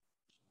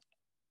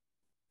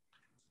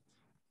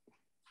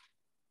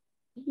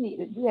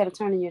 You got to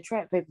turn in your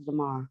track paper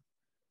tomorrow.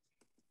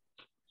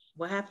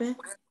 What happened?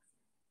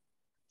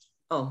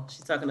 Oh,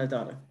 she's talking to her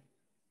daughter.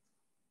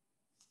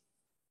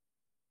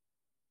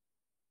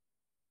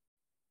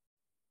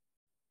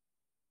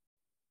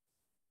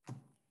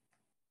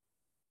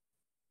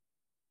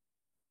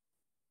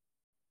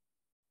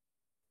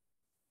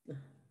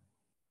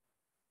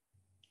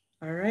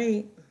 All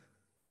right.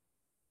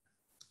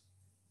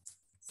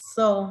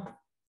 So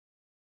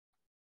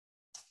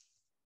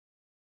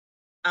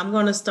I'm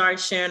going to start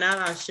sharing out.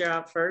 I'll share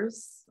out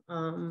first.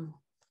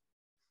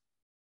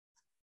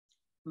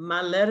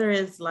 My letter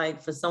is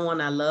like for someone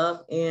I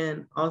love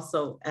and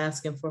also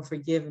asking for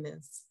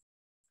forgiveness.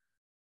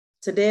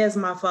 Today is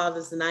my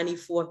father's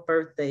 94th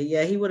birthday.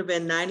 Yeah, he would have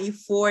been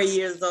 94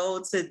 years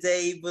old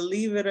today,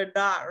 believe it or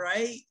not,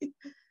 right?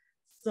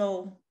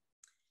 So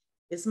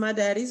it's my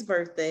daddy's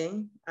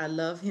birthday. I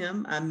love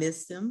him. I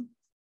miss him.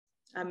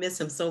 I miss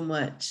him so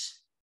much.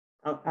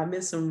 I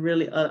miss him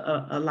really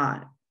a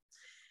lot.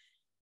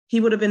 He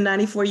would have been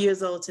 94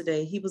 years old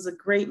today. He was a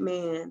great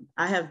man.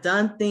 I have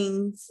done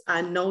things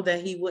I know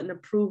that he wouldn't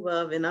approve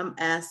of, and I'm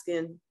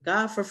asking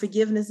God for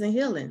forgiveness and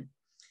healing.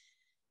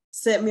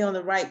 Set me on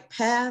the right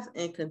path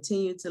and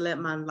continue to let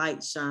my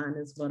light shine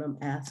is what I'm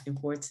asking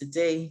for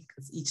today,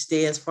 because each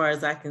day, as far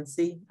as I can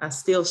see, I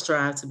still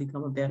strive to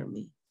become a better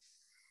me.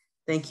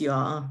 Thank you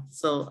all.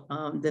 So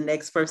the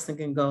next person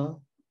can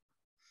go.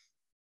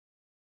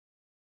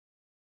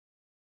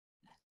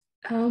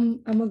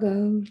 I'm gonna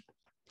go.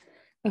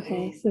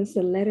 Okay, so it's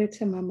a letter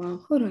to my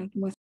mom. Hold on.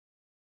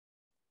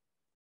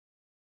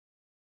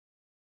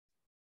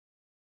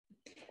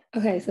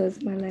 Okay, so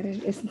it's my letter.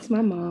 It's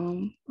my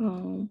mom.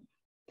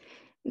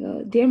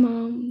 Dear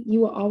mom, you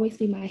will always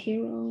be my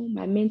hero,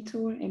 my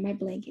mentor, and my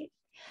blanket.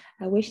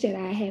 I wish that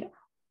I had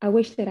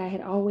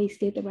always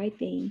did the right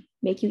thing,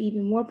 make you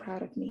even more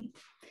proud of me.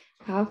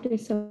 I often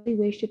so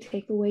wish to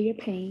take away your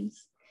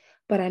pains,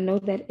 but I know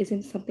that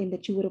isn't something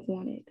that you would have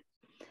wanted.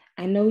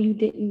 I know you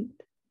didn't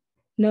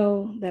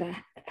know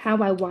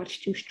how I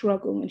watched you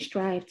struggle and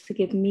strive to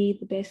give me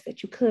the best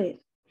that you could,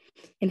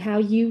 and how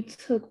you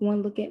took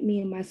one look at me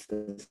and my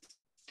sister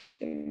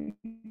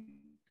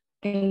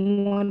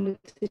and wanted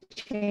to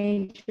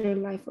change your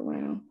life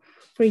around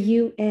for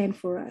you and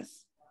for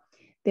us.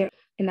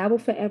 And I will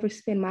forever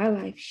spend my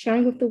life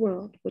sharing with the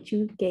world what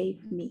you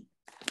gave me.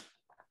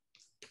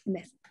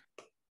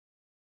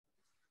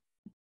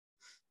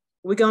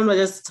 We're gonna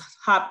just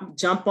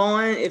jump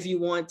on if you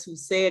want to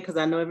say it, because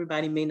I know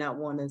everybody may not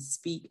want to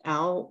speak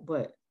out,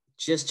 but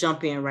just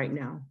jump in right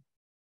now.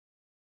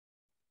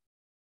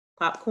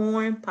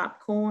 Popcorn,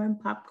 popcorn,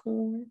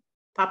 popcorn.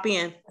 Pop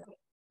in.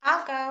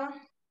 I'll go.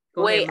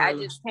 Wait, I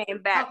just came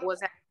back.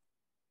 What's happening?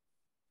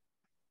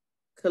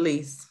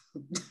 Khalees.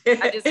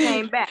 I just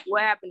came back.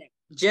 What happened?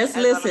 Just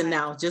listen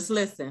now. Just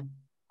listen.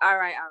 All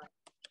right.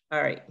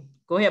 All right.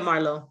 Go ahead,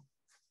 Marlo.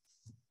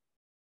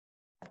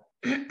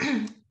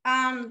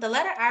 The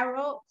letter I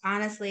wrote,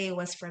 honestly,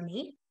 was for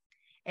me.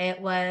 It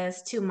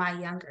was to my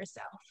younger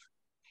self.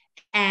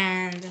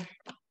 And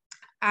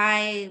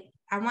I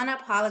want to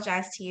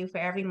apologize to you for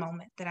every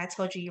moment that I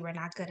told you were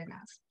not good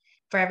enough.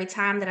 For every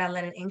time that I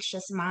let an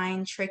anxious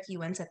mind trick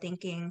you into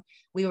thinking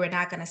we were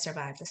not going to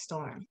survive the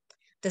storm.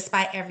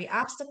 Despite every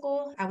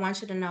obstacle, I want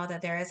you to know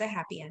that there is a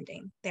happy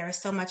ending. There is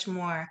so much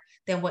more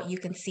than what you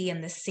can see in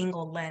this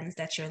single lens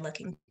that you're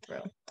looking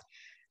through.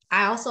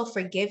 I also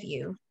forgive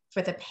you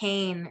for the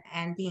pain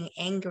and being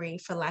angry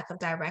for lack of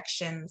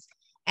directions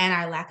and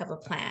our lack of a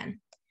plan.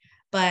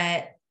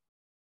 But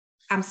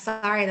I'm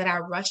sorry that I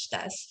rushed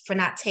us for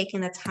not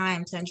taking the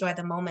time to enjoy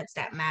the moments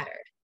that mattered.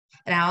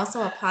 And I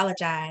also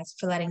apologize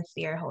for letting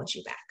fear hold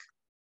you back.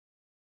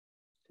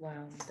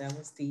 Wow, that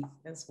was deep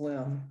as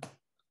well.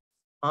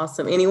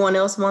 Awesome. Anyone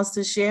else wants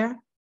to share?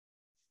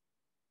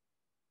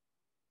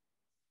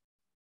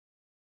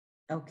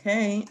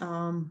 Okay.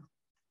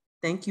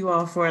 Thank you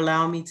all for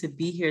allowing me to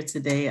be here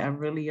today. I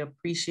really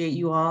appreciate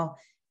you all,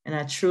 and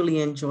I truly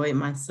enjoyed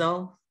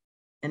myself.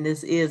 And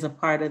this is a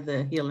part of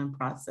the healing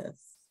process.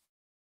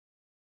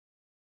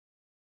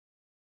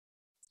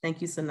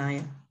 Thank you,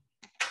 Sanaya.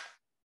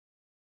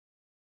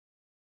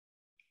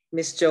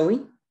 Miss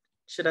Joey,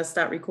 should I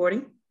start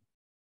recording?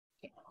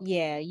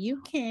 Yeah,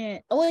 you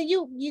can. Well,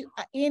 you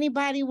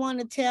anybody want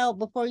to tell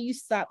before you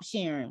stop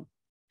sharing?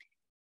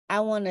 I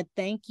want to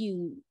thank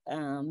you,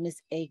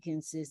 Miss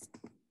Akins,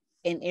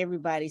 and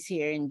everybody's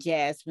here, and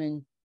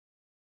Jasmine,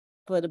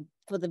 for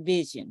the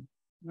vision,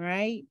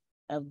 right,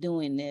 of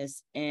doing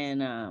this.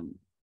 And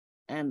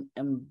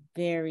I'm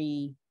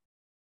very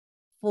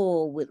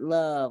full with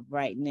love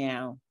right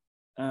now,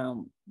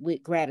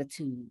 with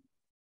gratitude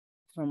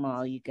from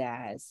all you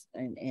guys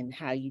and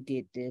how you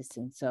did this.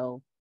 And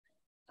so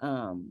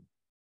I'm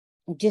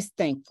just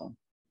thankful.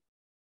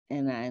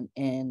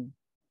 And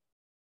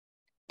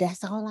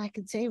that's all I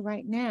can say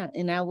right now.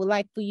 And I would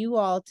like for you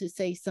all to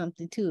say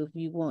something too, if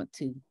you want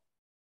to.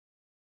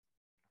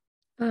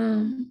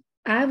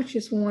 I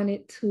just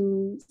wanted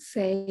to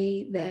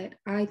say that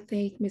I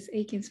thank Ms.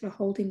 Akins for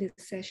holding this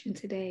session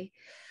today.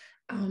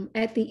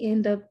 At the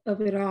end of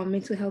it all,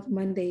 Mental Health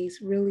Mondays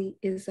really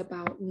is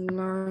about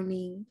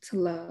learning to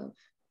love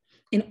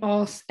in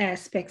all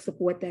aspects of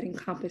what that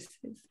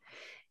encompasses.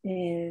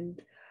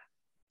 And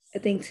I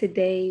think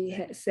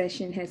today's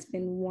session has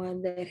been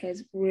one that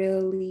has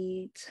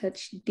really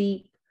touched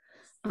deep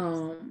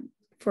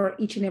for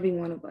each and every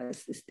one of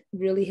us. This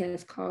really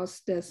has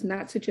caused us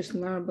not to just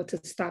learn, but to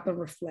stop and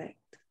reflect.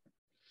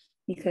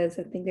 Because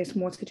I think there's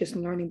more to just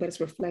learning, but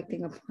it's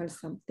reflecting upon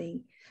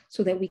something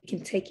so that we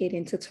can take it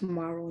into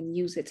tomorrow and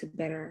use it to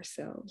better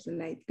ourselves.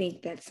 And I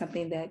think that's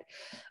something that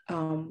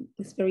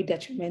is very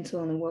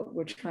detrimental in what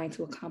we're trying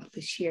to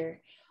accomplish here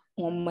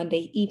on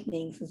Monday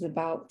evenings, is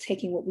about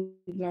taking what we've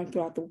learned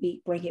throughout the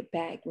week, bring it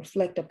back,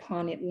 reflect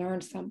upon it,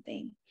 learn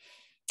something,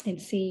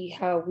 and see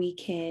how we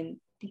can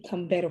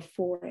become better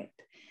for it.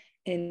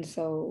 And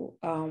so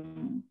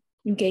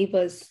you gave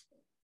us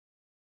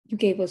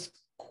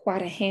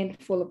quite a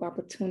handful of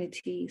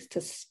opportunities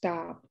to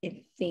stop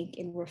and think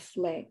and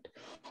reflect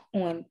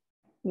on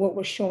what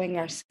we're showing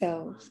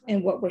ourselves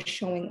and what we're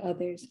showing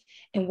others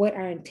and what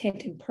our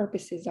intent and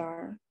purposes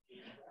are.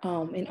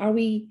 And are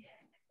we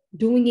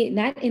doing it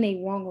not in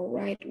a wrong or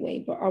right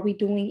way, but are we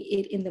doing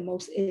it in the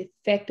most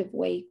effective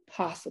way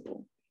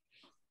possible?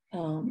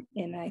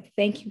 And I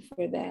thank you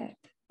for that.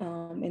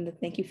 And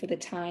thank you for the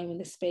time and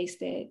the space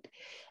that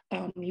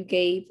you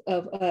gave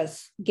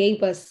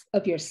us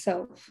of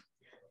yourself.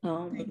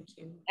 Thank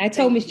you. I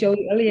told Miss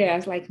Jody earlier, I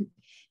was like,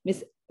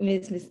 Miss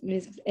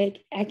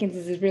Atkins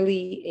is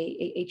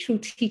really a true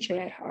teacher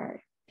at heart.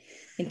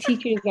 And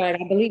teachers are,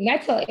 I believe, and I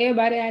tell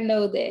everybody I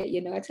know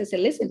that, I just say,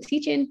 listen,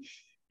 teaching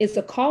is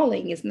a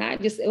calling. It's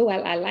not just,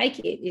 I like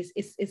it.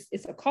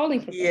 It's a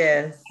calling for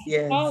yes.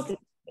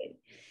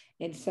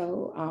 And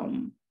so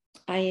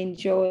I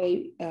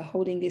enjoy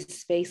holding this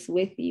space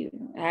with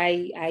you.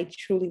 I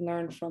truly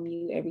learn from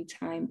you every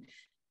time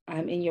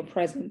I'm in your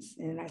presence.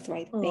 And that's why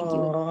I thank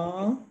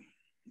you.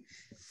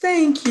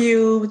 Thank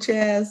you,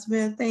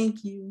 Jasmine.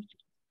 Thank you.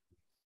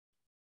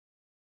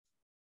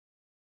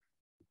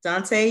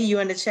 Dante, you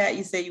in the chat,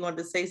 you said you wanted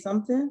to say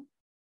something?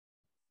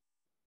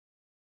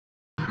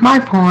 My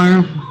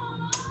poem.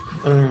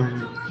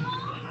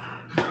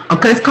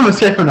 Okay, it's coming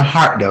straight from the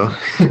heart though.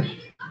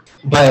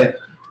 But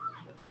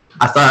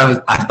I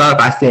thought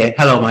I said,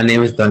 hello, my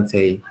name is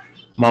Dante.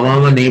 My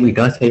mama named me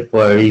Dante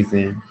for a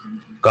reason.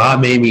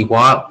 God made me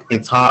walk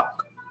and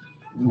talk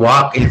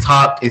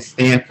and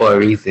stand for a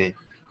reason.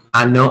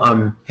 I know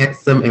I'm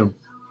handsome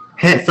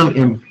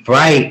and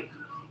bright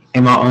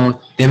in my own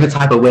different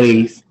type of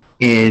ways,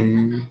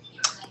 and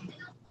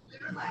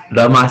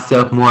love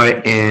myself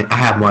more, and I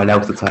have more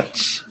levels to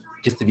touch.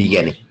 Just the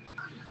beginning.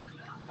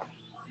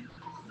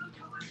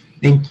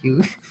 Thank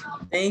you.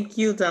 Thank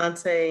you,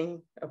 Dante.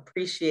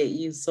 Appreciate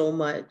you so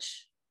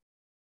much.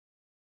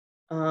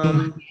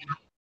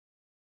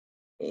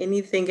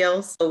 Anything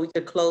else so we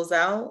could close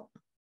out?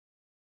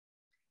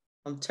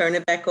 I'm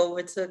turning back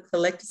over to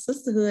Collective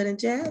Sistahood and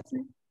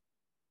Jasmine.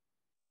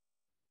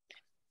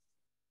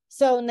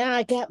 So now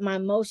I got my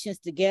emotions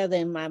together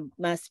and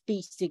my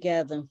speech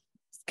together.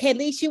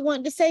 Khalees, you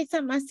wanted to say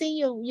something? I see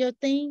your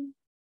thing,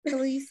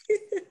 Khalees.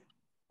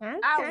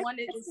 I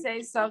wanted to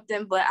say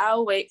something, but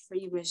I'll wait for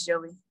you, Miss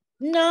Joey.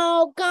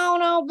 No,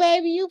 go on,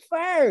 baby. You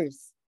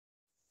first.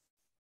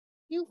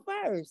 You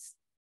first.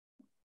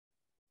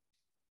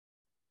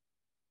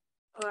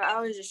 Well,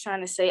 I was just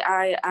trying to say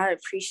I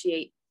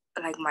appreciate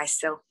like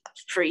myself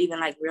for even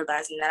like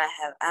realizing that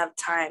I have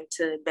time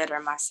to better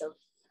myself.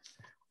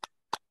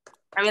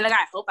 I mean, like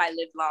I hope I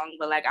live long,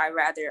 but like I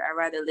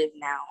rather live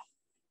now.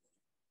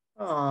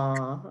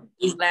 Aw,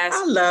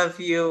 I love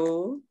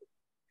you.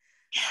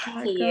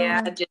 Oh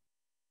yeah, I just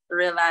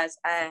realized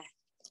I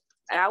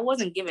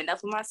wasn't giving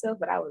up on myself,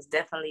 but I was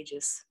definitely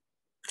just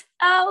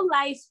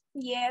life.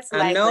 Yes,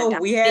 life. I know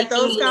we had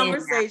those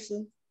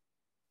conversations.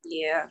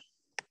 Yeah.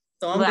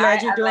 So I'm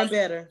glad you're doing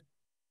better.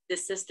 The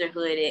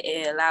sisterhood,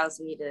 it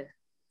allows me to,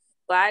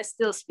 well, I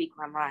still speak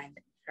my mind,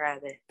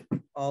 rather.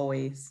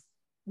 Always.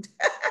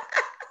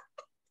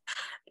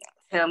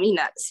 Tell me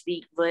not to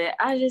speak, but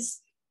I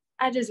just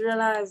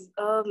realized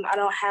I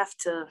don't have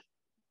to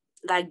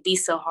like be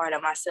so hard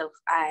on myself.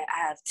 I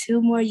have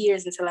 2 more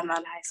years until I'm out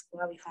of high school.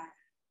 I'll be fine.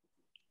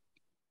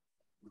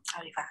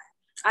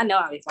 I know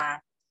I'll be fine.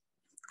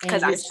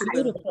 Because I'm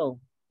beautiful.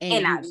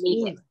 And I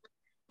mean it.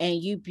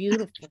 And you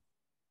beautiful.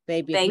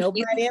 Baby, if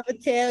nobody ever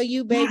tell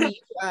you, baby,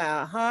 you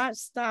are a heart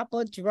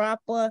stopper,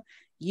 dropper.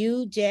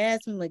 You,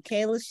 Jasmine,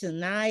 Michaela,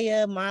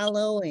 Shania,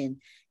 Marlo,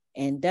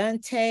 and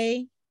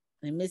Dante,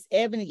 and Miss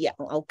Ebony. Yeah,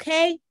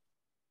 okay.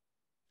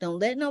 Don't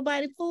let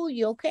nobody fool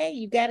you, okay?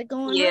 You got it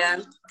going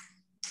on.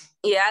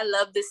 Yeah, I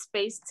love this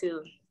space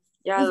too.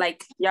 Y'all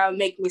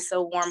make me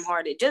so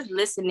warm-hearted. Just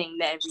listening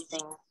to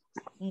everything.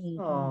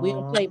 We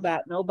don't play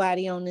about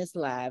nobody on this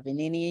live,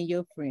 and any of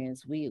your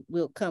friends.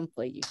 We'll come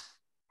for you.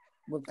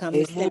 We'll come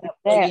and stand up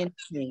for you.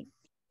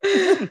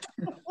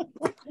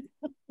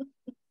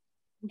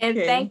 And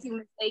thank you,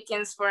 Ms.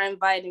 Akins, for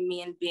inviting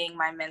me and being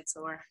my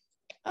mentor.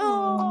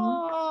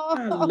 Oh,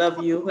 I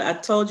love you. I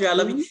told you I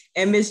love you.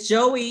 And Miss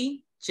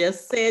Joey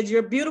just said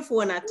you're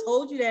beautiful, and I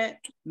told you that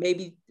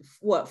maybe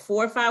 4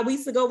 or 5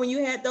 weeks ago when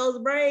you had those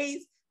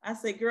braids. I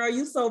said, girl,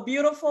 you so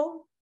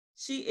beautiful.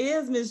 She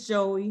is Miss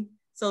Joey.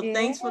 So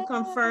thanks for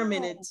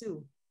confirming it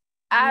too.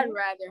 I'd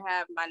rather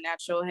have my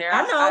natural hair.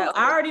 I know.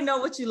 I already know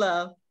what you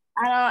love.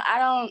 I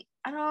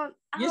don't.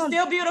 You're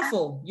still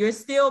beautiful. You're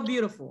still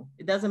beautiful.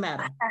 It doesn't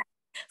matter.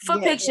 For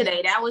picture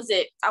day, that was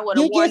it. I would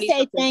have worn these. You just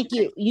say thank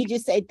you. You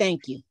just say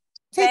thank you.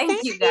 Say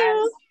thank you, guys.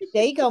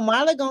 There you go.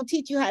 Marla gonna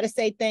teach you how to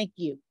say thank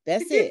you.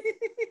 That's it.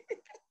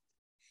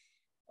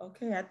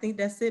 Okay, I think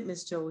that's it,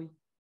 Miss Joey.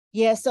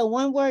 Yeah, so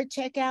one word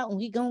checkout and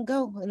we gonna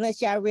go.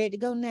 Unless y'all ready to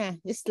go now.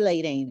 It's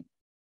late, ain't it?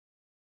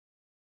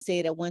 Say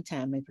it at one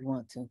time if you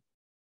want to.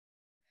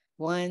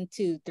 1,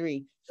 2,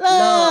 3.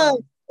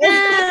 Love.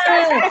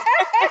 Love.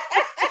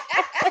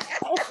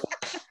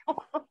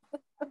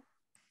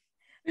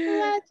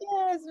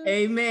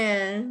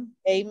 Amen.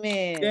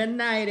 Amen. Good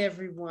night,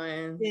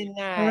 everyone. Good All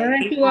night.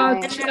 right, you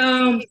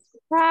all.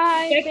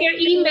 Bye. Check your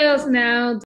emails now.